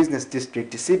Central Business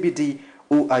District, CBD,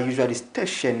 who are usually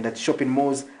stationed at shopping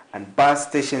malls and bus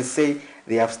stations, say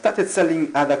they have started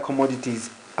selling other commodities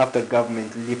after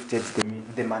government lifted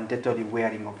the mandatory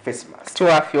wearing of face masks.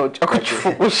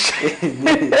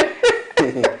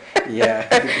 Yeah.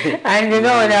 And when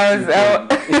I was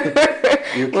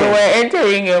we were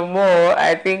entering a mall,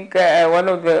 I think one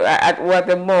of the at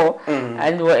the mall,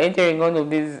 and we were entering one of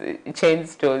these chain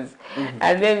stores,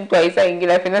 and then twice I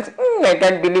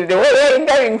can't believe they were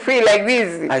entering free like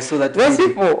this. I saw that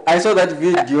video. I saw that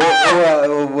video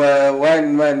of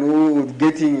one man who was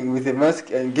getting with a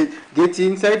mask and get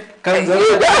inside, comes out.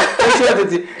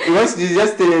 He wants to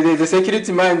just the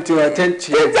security man to attend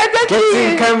to him. Gets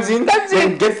in, comes in,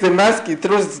 then gets the mask, he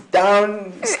throws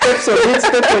down, steps on it,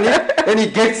 When he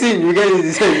gets in, you get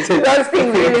it. Those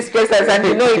things really stress us, and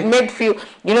it made feel,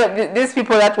 these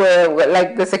people that were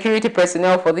like the security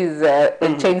personnel for these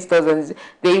chain stores, and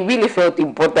they really felt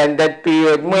important that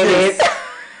period. Yes.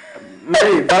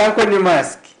 Maybe, but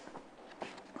mask.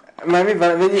 Mami,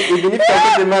 even if you put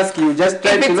the mask, you just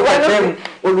try to look at them.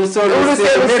 But they will say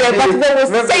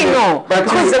no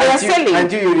because they were selling.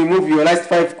 Until you remove your last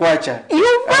 5 kwacha.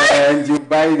 You buy and you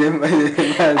buy them.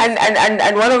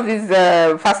 And one of these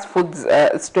fast food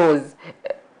stores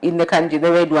in the country,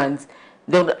 the red ones,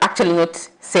 they will actually not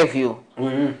save you.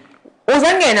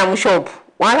 Uzangena shop.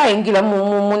 But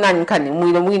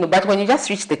when you just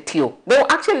reach the till, they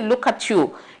will actually look at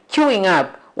you queuing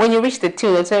up. When you reach the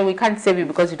till, they'll say, we can't save you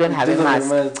because you don't have a mask.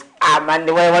 Man,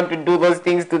 the way I want to do those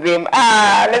things to them.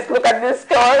 Let's look at this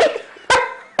story.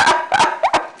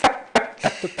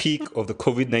 At the peak of the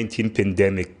COVID-19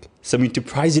 pandemic, some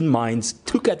enterprising minds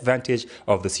took advantage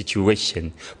of the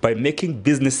situation by making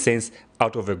business sense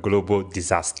out of a global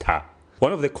disaster.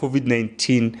 One of the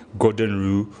COVID-19 golden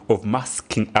rule of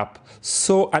masking up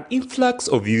saw an influx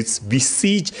of youths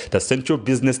besiege the central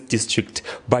business district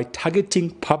by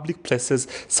targeting public places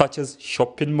such as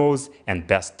shopping malls and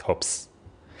bus stops.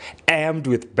 Armed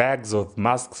with bags of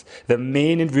masks, the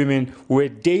men and women were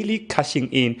daily cashing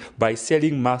in by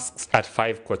selling masks at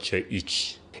 5 kwacha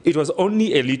each. It was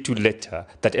only a little later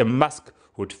that a mask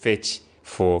would fetch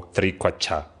for 3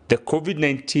 kwacha. The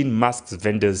COVID-19 masks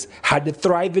vendors had a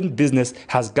thriving business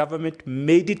as government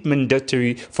made it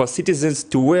mandatory for citizens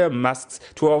to wear masks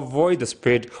to avoid the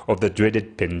spread of the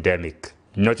dreaded pandemic.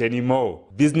 Not anymore.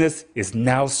 Business is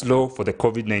now slow for the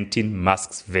COVID-19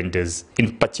 masks vendors.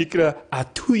 In particular, are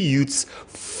 2 youths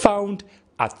found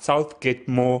at Southgate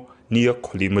Mall near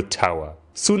Kolimo Tower.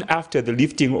 Soon after the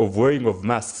lifting of wearing of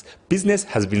masks, business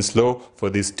has been slow for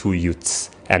these 2 youths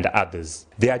and others.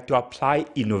 They are to apply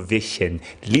innovation,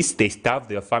 lest they starve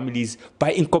their families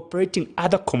by incorporating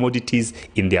other commodities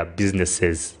in their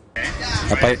businesses.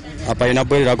 Hapa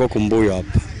inabwelako kumbuyo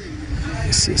hapa.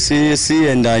 Si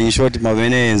enda in short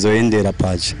mavene enzo endera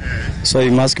pacha. So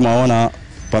you mask maona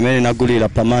pamene nagulira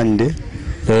pamande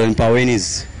pa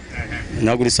Wednesday.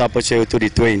 Nagulisa hapo cheo to the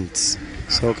 20s.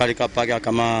 So kalika paka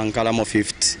kama nkalamo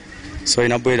 50. So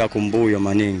inabwela kumbuyo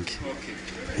maningi.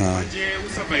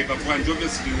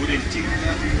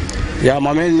 Yeah,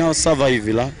 mameni now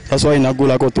survive la. That's why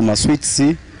inagula ko to my sweets.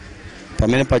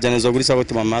 Pamene pajane zogulisa ko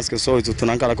to my mask, so itu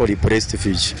tunankala ko repressed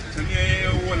fish.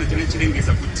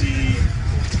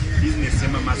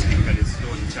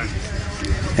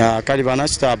 Yeah, kali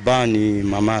banachita bani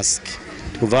ma mask.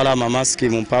 Tuvala ma mask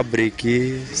mu public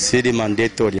sidi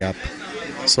mandatory hapa.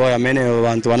 So yamene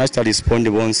abantu banachita respond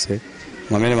bonse.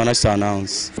 Mamene banachita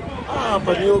announce.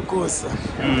 Hapa ni yokosa.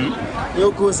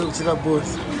 Yokosa kuchira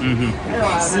boss.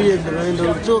 Siye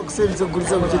ndio ndio kusenza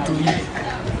kulisa kuchituli.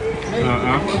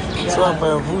 So hapa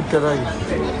yavuta rai.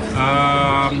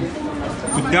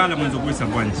 Kudala mwanzo kulisa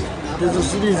kwanje. Hizo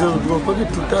silizo kwa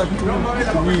tutatu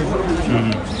tuwili.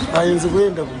 Ayenze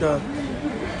kwenda kudala.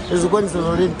 Hizo kwanza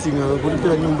na renting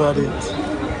kulipira nyumba rent.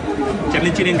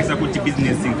 Cyane kirengeza kuti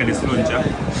business inkale slonja.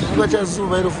 Kwacha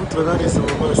zuba ilo futra nani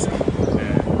sababasi.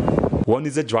 One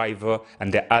is a driver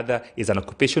and the other is an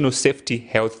occupational safety,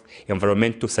 health,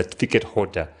 environmental certificate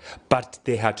holder. But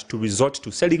they had to resort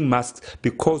to selling masks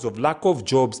because of lack of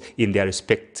jobs in their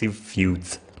respective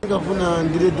fields.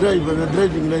 Ndile driver na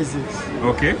driving license.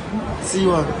 Okay.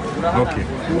 Siwa. Okay.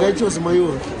 Ngaichose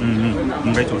mayo.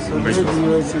 Ngaichose.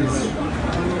 Driving license.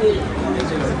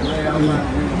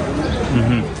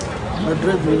 Na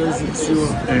driving license siwa.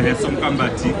 So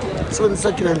mkambati. So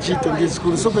nisakira nchito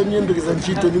ngesikuru. So pa miendo kisa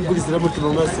nchito nimkulisa ramo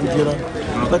tumamasi ndira.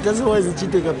 But otherwise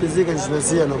nchito kapezeka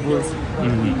nisinasia na boss.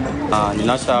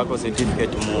 Ninasha ako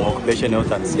certificate mu occupation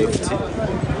health and safety.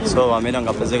 So amena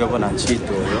ngapezeka kona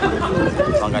nchito yo.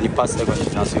 Anganipasa kwa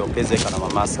nasi opezeka na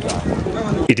mamaski.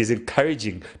 It is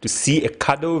encouraging to see a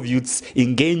cadre of youths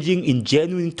engaging in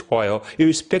genuine toil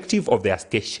irrespective of their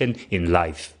station in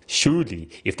life. Surely,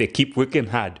 if they keep working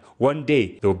hard, one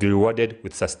day they will be rewarded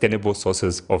with sustainable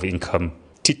sources of income.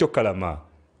 Tito Kalama,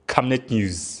 Camnet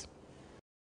News.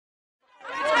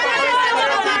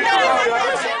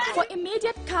 For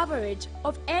immediate coverage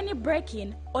of any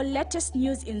breaking or latest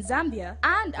news in Zambia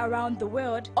and around the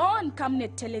world on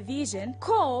Camnet Television,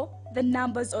 call the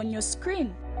numbers on your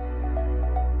screen.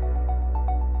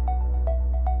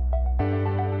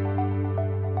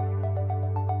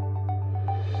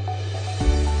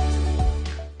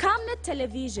 Camnet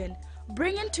Television,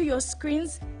 bringing to your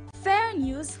screens fair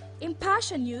news,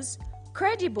 impartial news,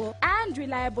 credible and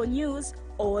reliable news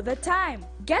all the time.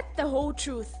 Get the whole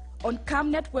truth on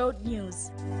Camnet World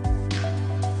News.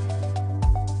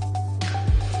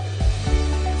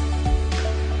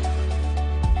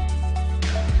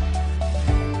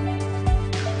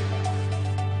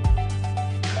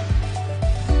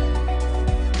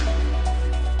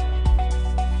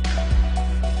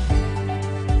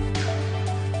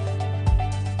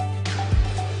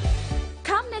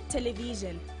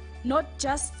 Television, not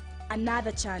just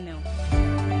another channel.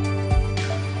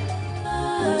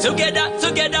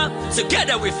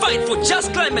 Together we fight for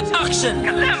just climate action.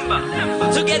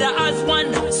 Together as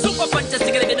one, super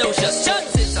fantastic and audacious.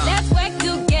 Let's work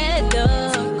together.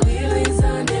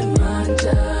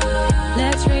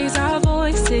 Let's raise our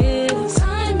voices.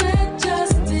 Climate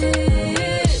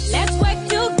justice. Let's work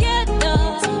together.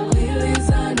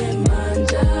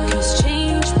 'Cause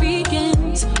change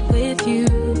begins with you.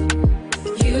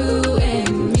 You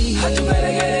and me.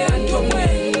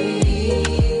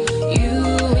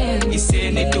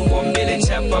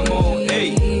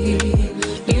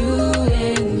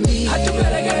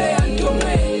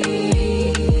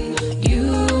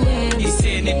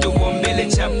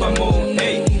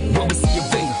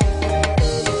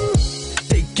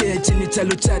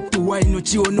 Chalo chatu waino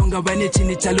chiononga bane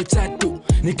chini chalo chatu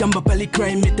nikamba pali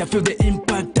crime I feel the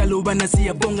impact alo bana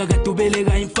siya bonga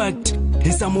gatubelega in fact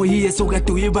isamo hiye so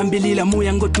gatu yibambilila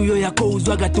muyango tuyo yako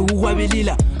uzwa gatu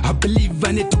uwabilila I believe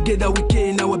ane together we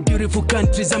can our beautiful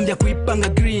country Zambia kuipanga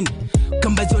green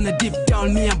Kamba zona deep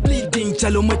down me I'm bleeding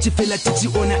chalo mochi fela tichi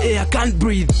ona air I can't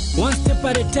breathe one step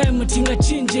at a time tinga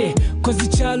chinje kozi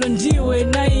chalo ndiwe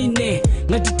naine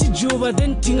ngatitijuba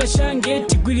then tinga shange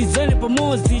tigwilizane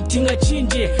pamozi tinga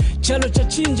chinje chalo cha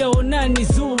chinja onani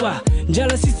zuwa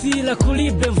njala sisila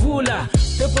kulibe mvula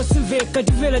pepo siveka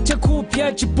tivela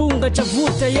chakupya chipunga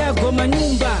chavuta yago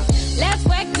manyumba. Let's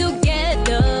work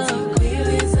together.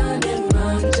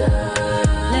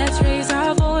 Let's raise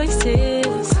our voices.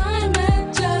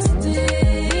 Climate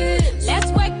justice.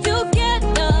 Let's work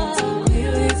together.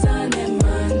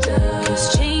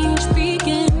 'Cause change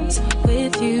begins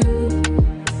with you.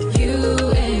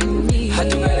 You and me. You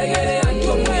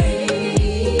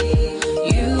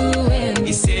and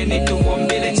me.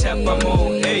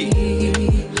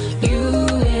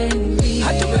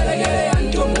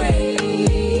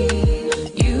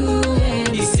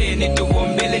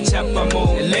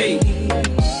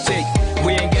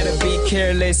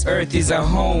 Careless, earth is our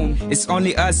home. It's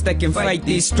only us that can fight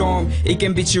this storm. It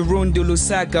can be Chirundu,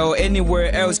 Lusaka, or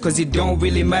anywhere else, cause it don't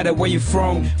really matter where you're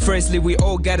from. Firstly, we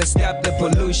all gotta stop the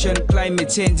pollution. Climate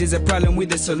change is a problem with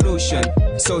the solution.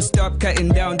 So stop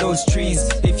cutting down those trees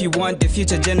if you want the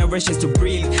future generations to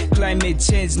breathe. Climate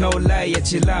change, no lie, ya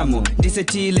chilamo.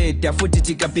 Disatile, tafuti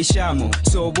tikapishamo.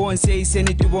 So won't say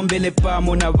seni tubombele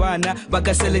pamo na vana,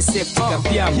 bakasele septi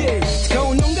kapiamo. Yeah,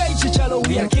 kaunonga ichichalo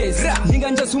we are case.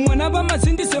 Ninganja sumwana ba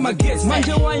mazindi se magesi.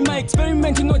 Manje why my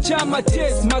experiment no chama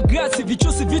test. Magasi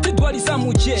vichusi viti dwali sa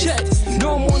muches.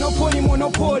 No monopoly.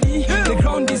 The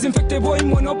ground is infected boy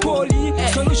monopoly.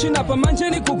 Solution hapa manje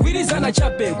ni kugwiriza na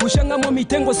chape. Kushanga mo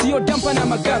mitengo siyo dampa na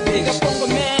magape.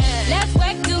 Let's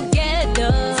work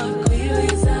together.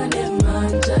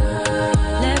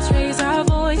 Let's raise our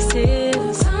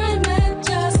voices. Climate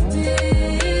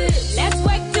justice. Let's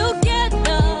work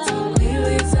together.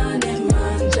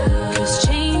 'Cause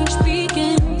change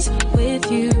begins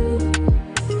with you.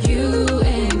 You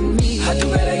and me.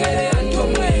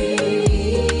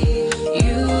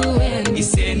 You and me.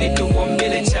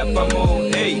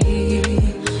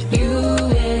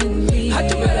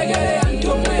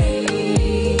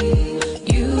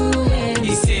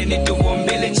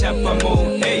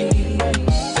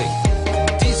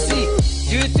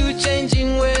 Due to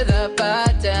changing weather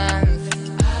patterns,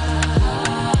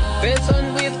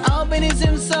 person with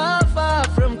albinism suffer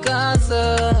from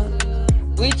cancer,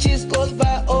 which is caused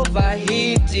by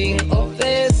overheating of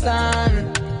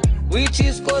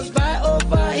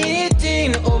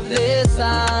the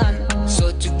sun.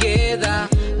 So together,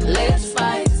 let's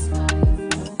fight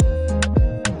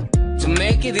to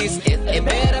make this a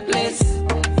better place.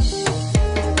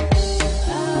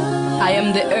 I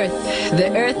am the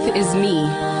earth is me.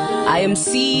 I am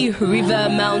sea, river,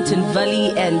 mountain,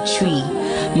 valley, and tree.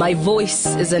 My voice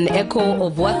is an echo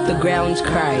of what the ground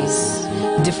cries.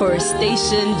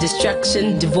 Deforestation,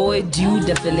 destruction, devoid due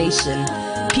definition.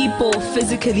 People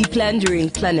physically plundering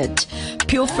planet.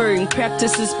 Pilfering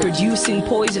practices producing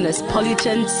poisonous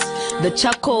pollutants. The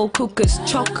charcoal cookers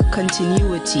chalk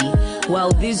continuity.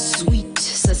 While these sweet,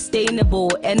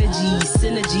 sustainable energy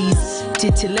synergies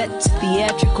titillate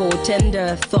theatrical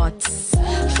tender thoughts.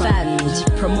 Fund,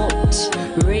 promote,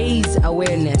 raise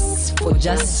awareness for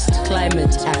just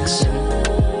climate action.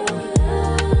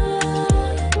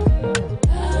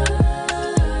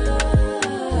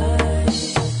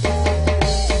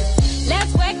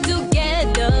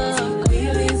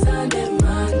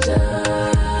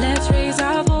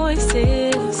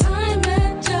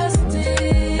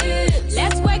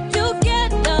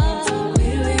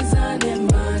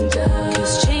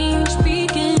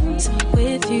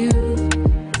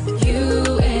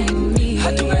 You and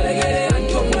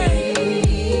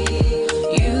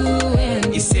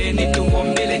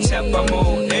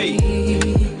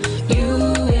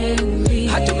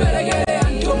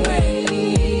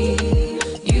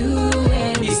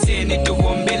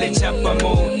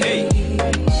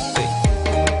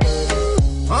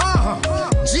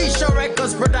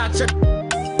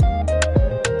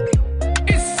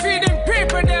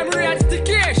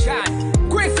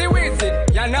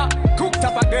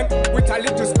a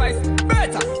little spice,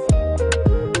 better.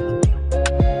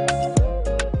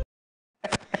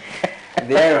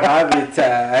 There you have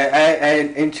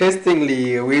it.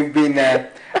 Interestingly, we've been we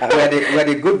had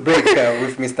a good break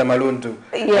with Mr. Malundu,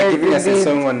 giving us a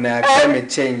song on climate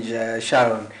change,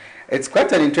 Sharon. It's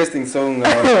quite an interesting song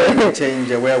on climate change,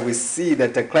 where we see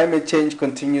that climate change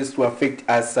continues to affect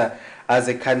us as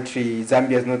a country.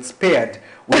 Zambia is not spared.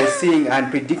 We're seeing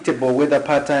unpredictable weather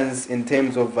patterns in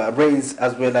terms of rains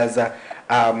as well as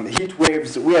heat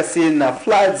waves. We are seeing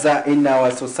floods in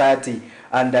our society.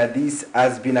 And this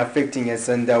has been affecting us,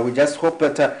 and we just hope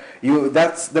that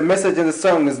that's the message in the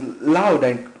song is loud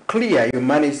and clear. You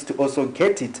manage to also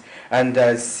get it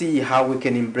and see how we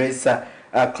can embrace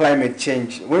climate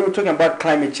change. When we're talking about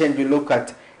climate change, we look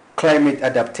at climate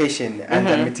adaptation and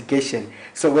mitigation.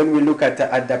 So when we look at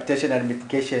adaptation and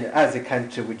mitigation as a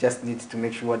country, we just need to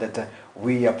make sure that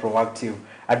we are proactive.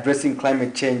 Addressing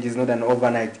climate change is not an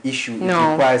overnight issue. No.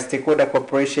 It requires stakeholder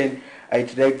cooperation.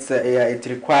 It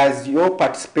requires your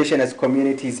participation as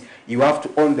communities. You have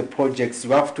to own the projects.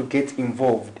 You have to get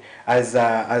involved as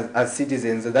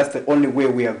citizens. That's the only way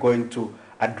we are going to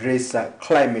address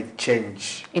climate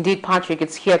change. Indeed, Patrick,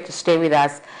 it's here to stay with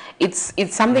us. It's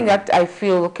something that I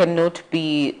feel cannot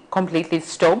be completely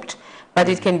stopped, but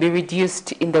it can be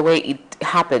reduced in the way it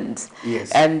happens.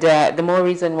 Yes. And the more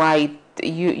reason why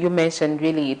you mentioned,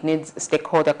 really, it needs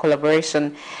stakeholder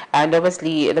collaboration, and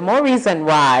obviously the more reason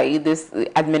why this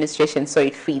administration saw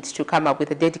it fit to come up with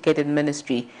a dedicated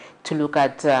ministry to look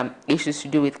at issues to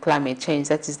do with climate change.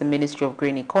 That is the Ministry of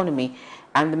Green Economy,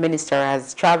 and the minister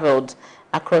has traveled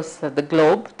across the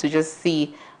globe to just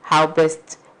see how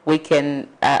best we can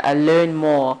learn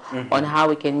more on how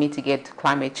we can mitigate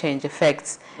climate change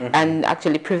effects and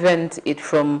actually prevent it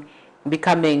from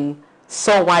becoming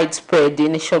so widespread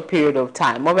in a short period of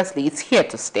time. Obviously, it's here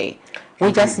to stay.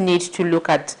 We just need to look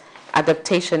at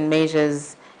adaptation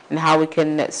measures and how we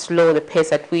can slow the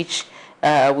pace at which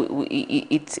it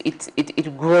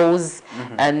grows,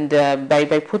 and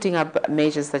by putting up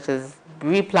measures such as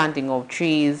replanting of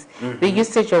trees, the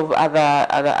usage of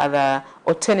other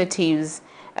alternatives,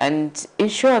 and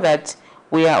ensure that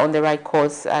we are on the right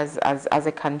course as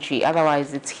a country.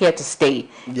 Otherwise, it's here to stay.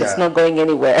 Yeah. It's not going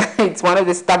anywhere. It's one of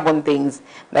the stubborn things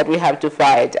that we have to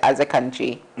fight as a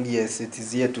country. Yes, it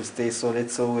is here to stay. So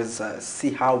let's always see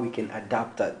how we can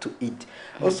adapt to it.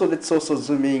 Also, let's also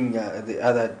zoom in the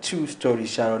other two stories,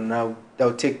 Sharon. Now,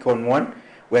 I'll take on one,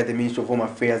 where the Ministry of Home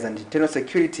Affairs and Internal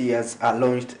Security has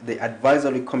launched the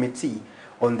Advisory Committee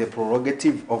on the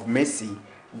Prerogative of Mercy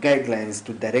guidelines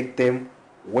to direct them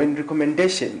when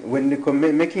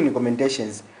making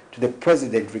recommendations to the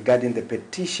President regarding the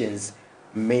petitions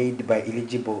made by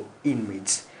eligible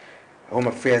inmates. Home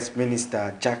Affairs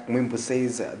Minister Jack Mwimbu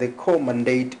says the core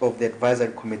mandate of the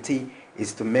Advisory Committee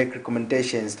is to make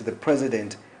recommendations to the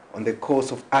President on the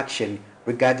course of action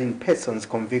regarding persons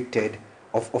convicted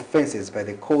of offences by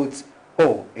the courts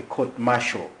or a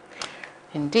court-martial.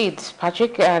 Indeed,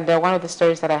 Patrick, and one of the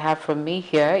stories that I have from me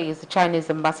here is the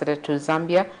Chinese ambassador to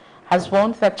Zambia has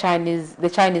warned that the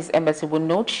Chinese embassy will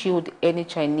not shield any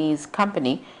Chinese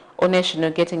company or national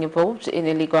getting involved in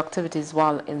illegal activities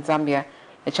while in Zambia.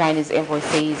 The Chinese envoy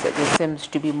says that there seems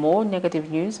to be more negative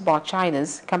news about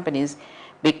China's companies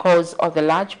because of the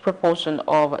large proportion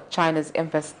of China's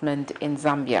investment in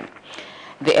Zambia.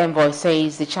 The envoy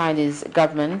says the Chinese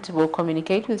government will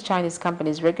communicate with Chinese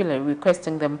companies regularly,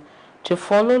 requesting them to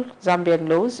follow Zambian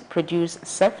laws, produce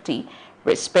safety,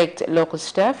 respect local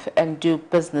staff, and do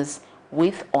business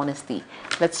with honesty.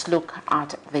 Let's look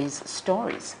at these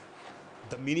stories.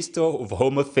 The Minister of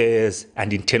Home Affairs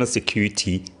and Internal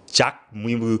Security, Jack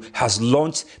Mwimbu, has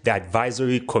launched the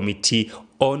Advisory Committee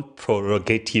on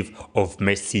Prerogative of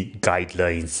Mercy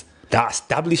guidelines. The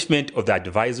establishment of the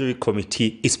Advisory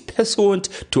Committee is pursuant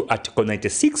to Article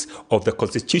 96 of the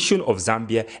Constitution of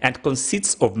Zambia and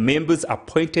consists of members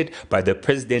appointed by the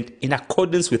President in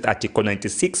accordance with Article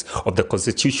 96 of the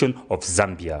Constitution of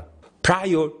Zambia.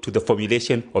 Prior to the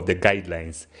formulation of the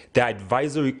guidelines, the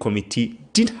Advisory Committee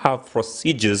didn't have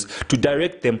procedures to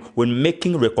direct them when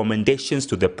making recommendations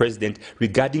to the President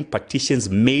regarding petitions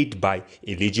made by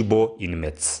eligible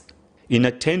inmates. In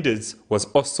attendance was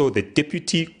also the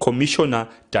Deputy Commissioner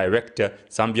Director,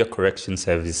 Zambia Correction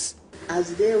Service.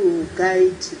 As they will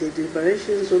guide the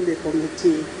deliberations of the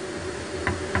committee,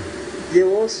 they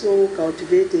also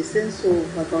cultivate a sense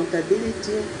of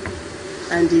accountability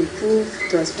and improve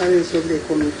transparency of the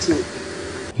committee.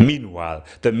 Meanwhile,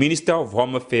 the Minister of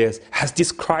Home Affairs has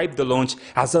described the launch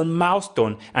as a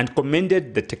milestone and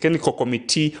commended the Technical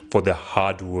Committee for the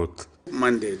hard work.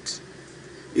 Mandate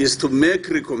is to make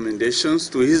recommendations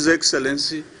to His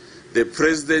Excellency, the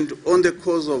President on the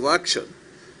course of action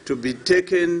to be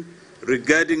taken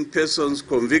regarding persons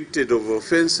convicted of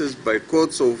offences by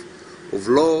courts of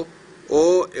law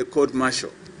or a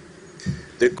court-martial.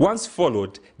 Once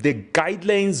followed, the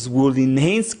guidelines will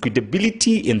enhance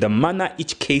credibility in the manner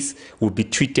each case will be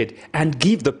treated and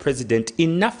give the President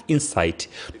enough insight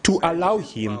to allow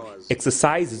him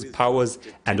exercise his powers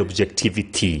and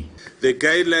objectivity. The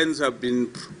guidelines have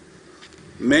been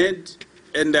made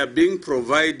and are being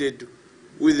provided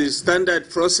with the standard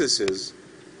processes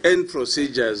and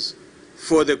procedures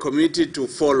for the committee to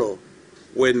follow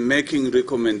when making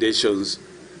recommendations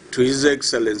to His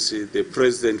Excellency the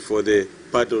President for the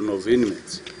pardon of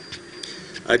inmates.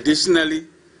 Additionally,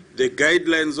 the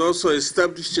guidelines also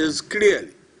establishes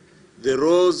clearly the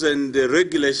rules and the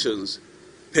regulations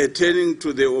pertaining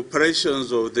to the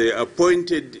operations of the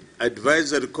appointed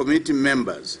advisory committee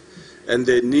members and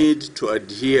the need to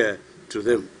adhere to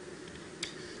them.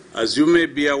 As you may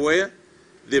be aware,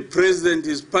 the President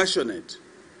is passionate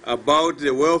about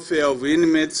the welfare of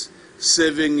inmates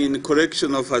serving in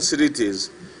correctional facilities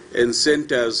and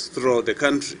centers throughout the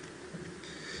country.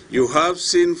 You have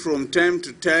seen from time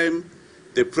to time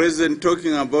the President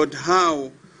talking about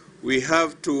how we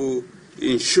have to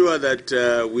ensure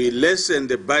that we lessen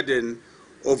the burden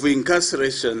of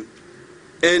incarceration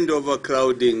and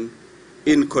overcrowding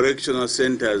in correctional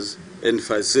centers and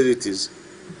facilities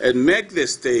and make the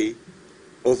stay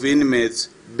of inmates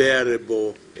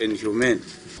bearable and humane.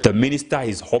 The minister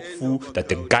is hopeful that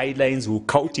the guidelines will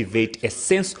cultivate a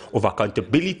sense of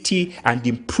accountability and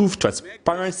improve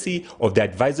transparency of the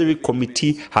advisory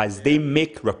committee as they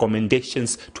make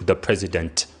recommendations to the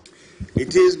President.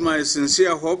 It is my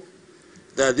sincere hope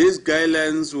that these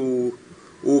guidelines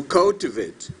will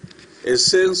cultivate a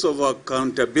sense of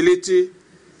accountability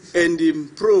and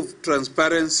improve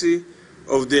transparency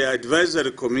of the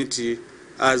advisory committee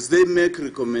as they make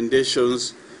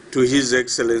recommendations to His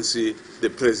Excellency the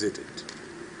President.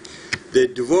 The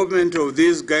development of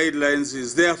these guidelines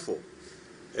is therefore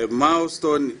a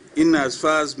milestone in as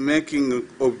far as making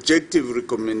objective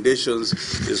recommendations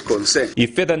is concerned. He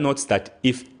further notes that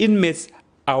if inmates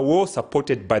are well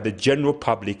supported by the general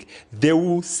public, they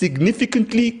will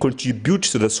significantly contribute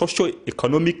to the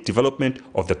socio-economic development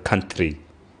of the country.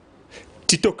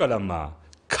 Tito Kalama,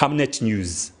 Camnet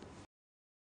News.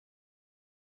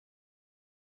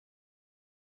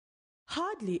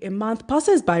 Hardly a month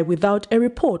passes by without a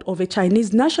report of a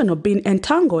Chinese national being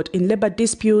entangled in labor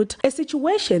dispute, a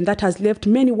situation that has left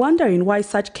many wondering why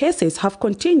such cases have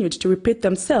continued to repeat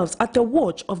themselves at the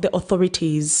watch of the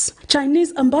authorities.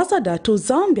 Chinese ambassador to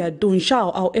Zambia, Dun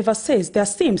Xiao, however, says there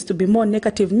seems to be more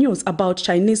negative news about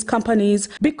Chinese companies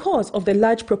because of the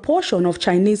large proportion of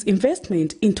Chinese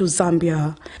investment into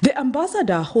Zambia. The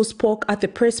ambassador, who spoke at the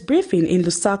press briefing in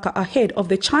Lusaka ahead of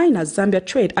the China-Zambia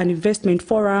Trade and Investment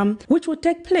Forum, which will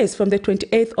take place from the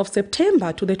 28th of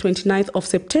September to the 29th of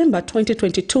September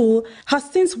 2022, has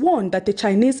since warned that the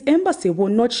Chinese embassy will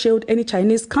not shield any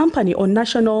Chinese company or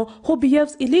national who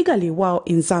behaves illegally while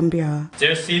in Zambia.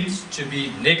 There seems to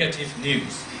be negative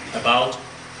news about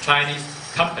Chinese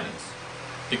companies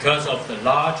because of the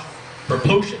large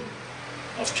proportion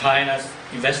of China's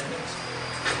investments.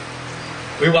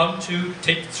 We want to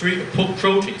take 3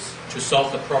 approaches to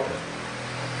solve the problem.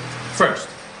 First,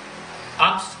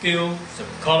 upscale the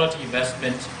quality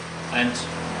investment and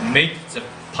make the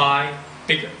pie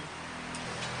bigger.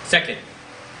 Second,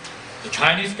 the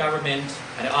Chinese government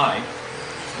and I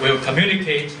will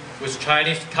communicate with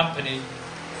Chinese companies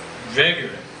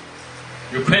regularly,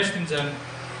 requesting them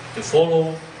to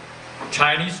follow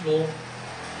Chinese law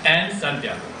and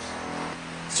Zambia laws.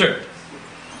 Third,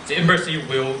 the embassy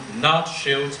will not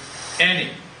shield any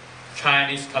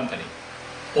Chinese company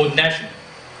or national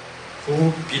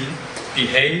who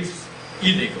behaves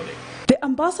illegally. The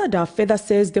ambassador further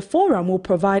says the forum will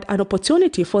provide an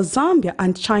opportunity for Zambia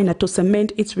and China to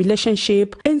cement its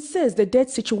relationship and says the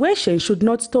debt situation should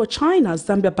not stall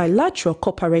China-Zambia bilateral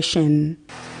cooperation.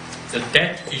 The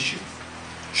debt issue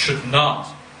should not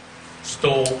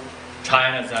stall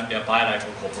China-Zambia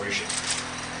bilateral cooperation.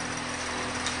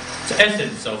 The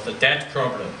essence of the debt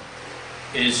problem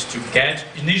is to get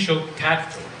initial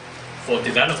capital for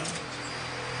development.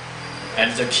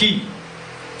 And the key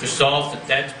to solve the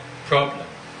debt problem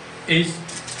is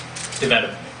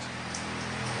development,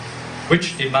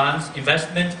 which demands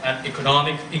investment and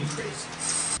economic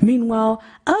increase. Meanwhile,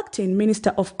 Acting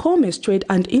Minister of Commerce, Trade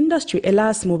and Industry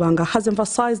Elias Mubanga has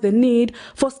emphasized the need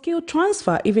for skill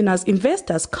transfer even as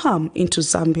investors come into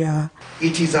Zambia.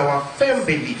 It is our firm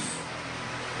belief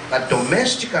that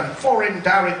domestic and foreign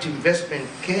direct investment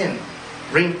can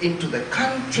bring into the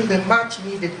country the much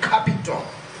needed capital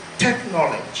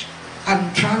technology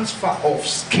and transfer of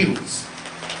skills.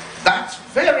 That's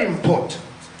very important.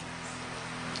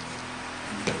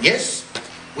 Yes,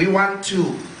 we want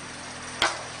to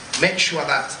make sure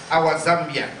that our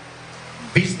Zambian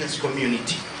business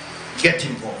community get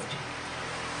involved.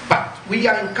 But we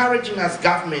are encouraging as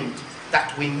government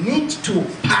that we need to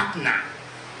partner.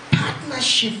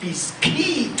 Partnership is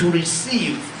key to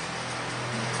receive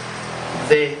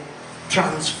the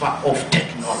transfer of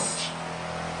technology.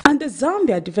 And the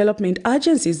Zambia Development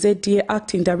Agency ZDA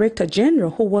Acting Director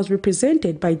General, who was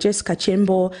represented by Jessica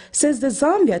Chembo, says the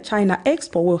Zambia-China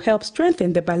Expo will help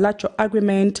strengthen the bilateral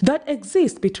agreement that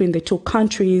exists between the two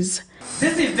countries.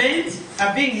 This event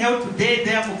are being held today,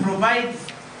 therefore provides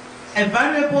a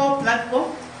valuable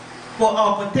platform for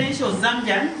our potential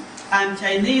Zambian and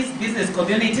Chinese business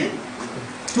community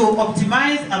to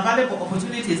optimize available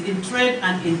opportunities in trade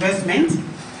and investment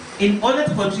in order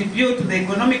to contribute to the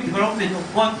economic development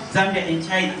of both Zambia and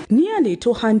China. Nearly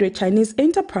 200 Chinese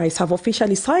enterprises have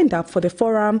officially signed up for the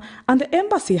forum, and the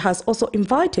embassy has also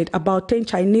invited about 10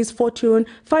 Chinese Fortune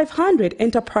 500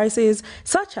 enterprises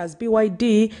such as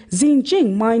BYD,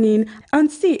 Xinjiang Mining and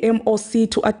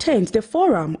CMOC to attend the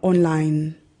forum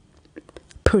online.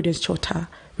 Prudence Chota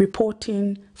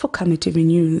reporting for Camnet TV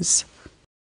News.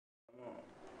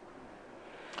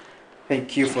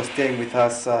 Thank you for staying with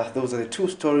us. Those are the two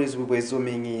stories we were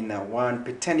zooming in. One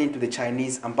pertaining to the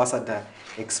Chinese ambassador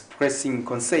expressing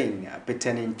concern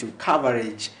pertaining to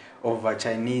coverage of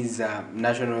Chinese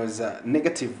nationals'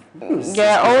 negative news.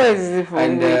 Yeah, always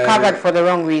covered for the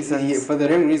wrong reasons. Yeah, for the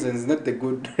wrong reasons, not the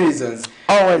good reasons.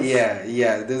 Always.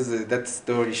 Yeah. That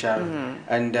story, Sharon.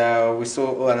 And we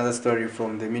saw another story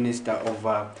from the Minister of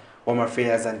Home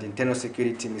Affairs and Internal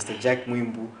Security, Mr. Jack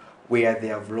Mwimbu, where they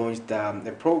have launched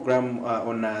a program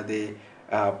on the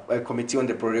Committee on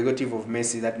the Prerogative of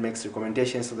Mercy that makes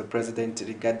recommendations to the President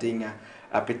regarding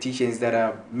petitions that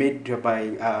are made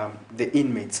by the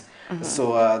inmates.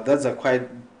 So those are quite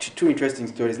two interesting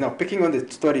stories. Now, picking on the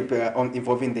story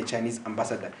involving the Chinese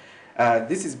ambassador,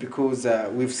 this is because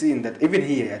we've seen that even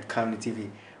here at Camnet TV,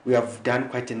 we have done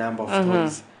quite a number of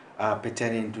stories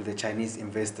pertaining to the Chinese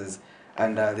investors.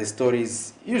 And the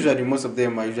stories, usually most of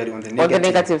them are usually on the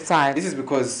negative side. This is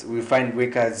because we find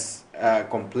workers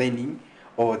complaining,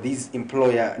 or this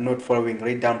employer not following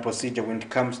laid-down procedure when it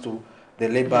comes to the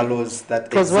labor laws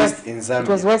that exist in Zambia. It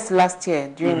was worse last year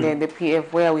during the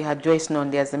PF, where we had Joyce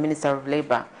Nondi as the Minister of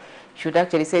Labor. She would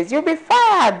actually say, "You'll be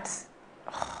fired."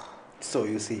 So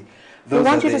you see, we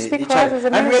want you to speak for us as a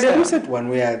minister. And we had a recent one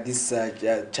where this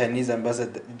Chinese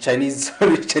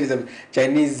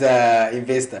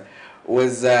investor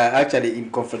was actually in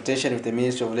confrontation with the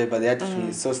Ministry of Labor. They had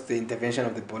to source the intervention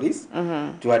of the police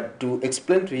to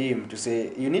explain to him, to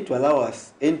say, you need to allow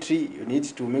us entry, you need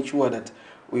to make sure that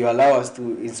we allow us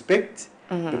to inspect,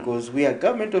 because we are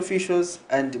government officials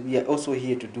and we are also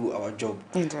here to do our job.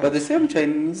 But the same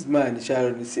Chinese man,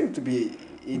 Sharon, seemed to be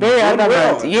very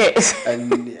adamant, yes.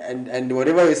 and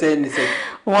whatever you're saying, it's like,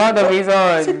 what of his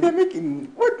own. So they're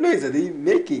making, what noise are they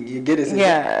making? You get it?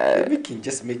 They're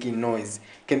just making noise.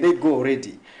 Can they go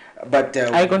already? But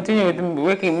I continue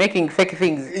with making fake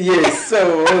things. Yes,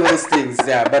 so all those things.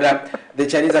 Yeah, but the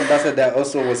Chinese ambassador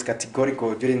also was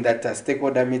categorical during that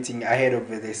stakeholder meeting ahead of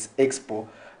this expo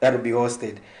that will be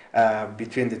hosted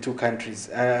between the two countries,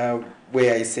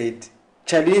 where I said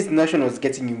Chinese nationals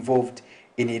getting involved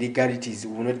in illegalities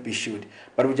will not be should.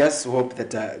 But we just hope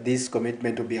that this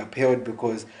commitment will be upheld,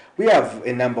 because we have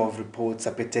a number of reports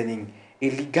pertaining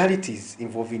illegalities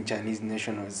involving Chinese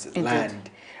nationals, land,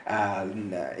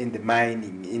 in the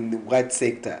mining, in the what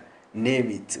sector, name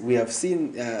it. We have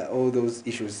seen all those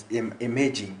issues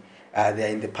emerging. They are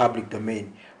in the public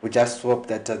domain. We just hope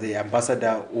that the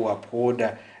ambassador will uphold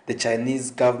the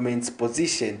Chinese government's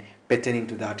position pertaining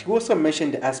to that. He also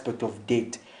mentioned the aspect of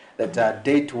debt, that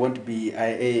debt won't be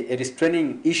a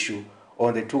restraining issue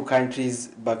on the two countries,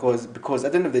 because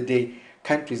at the end of the day,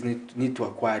 countries need to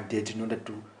acquire debt in order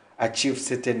to achieve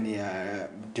certain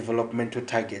developmental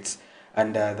targets,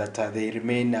 and that they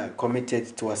remain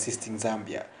committed to assisting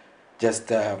Zambia.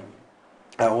 Just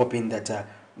hoping that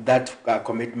that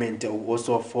commitment will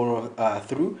also follow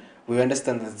through. We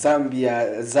understand that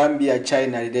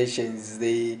Zambia-China relations,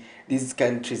 these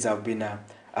countries have been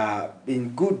in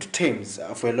good terms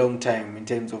for a long time in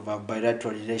terms of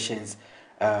bilateral relations.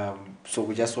 So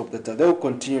we just hope that they will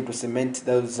continue to cement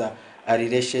those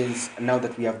relations. Now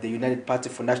that we have the United Party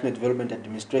for National Development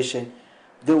Administration,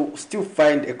 they will still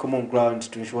find a common ground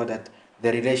to ensure that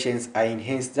the relations are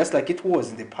enhanced, just like it was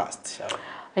in the past.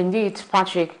 Indeed,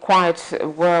 Patrick, quite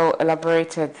well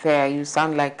elaborated there. You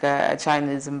sound like a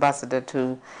Chinese ambassador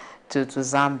to to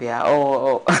Zambia,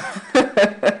 or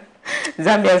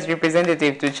Zambia's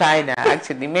representative to China,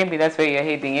 actually. Maybe that's where you're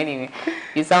heading anyway.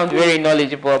 You sound very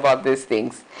knowledgeable about these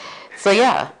things. So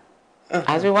yeah,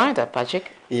 as we wind up,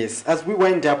 Patrick. Yes, as we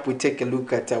wind up, we take a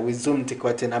look at, we zoomed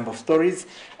quite a number of stories,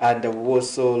 and we're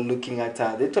also looking at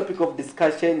the topic of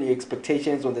discussion, the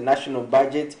expectations on the national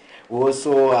budget. We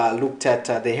also looked at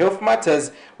the health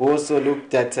matters. We also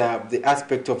looked at the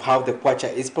aspect of how the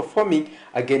kwacha is performing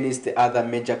against the other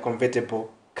major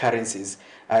convertible currencies.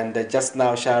 And just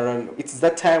now, Sharon, it's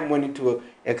that time we need to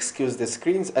excuse the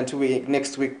screens until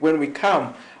next week when we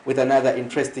come with another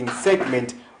interesting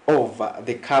segment of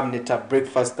the Camnet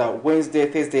Breakfast Wednesday,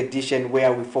 Thursday edition,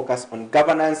 where we focus on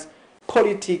governance,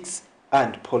 politics,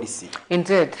 and policy.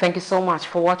 Indeed. Thank you so much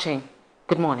for watching.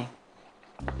 Good morning.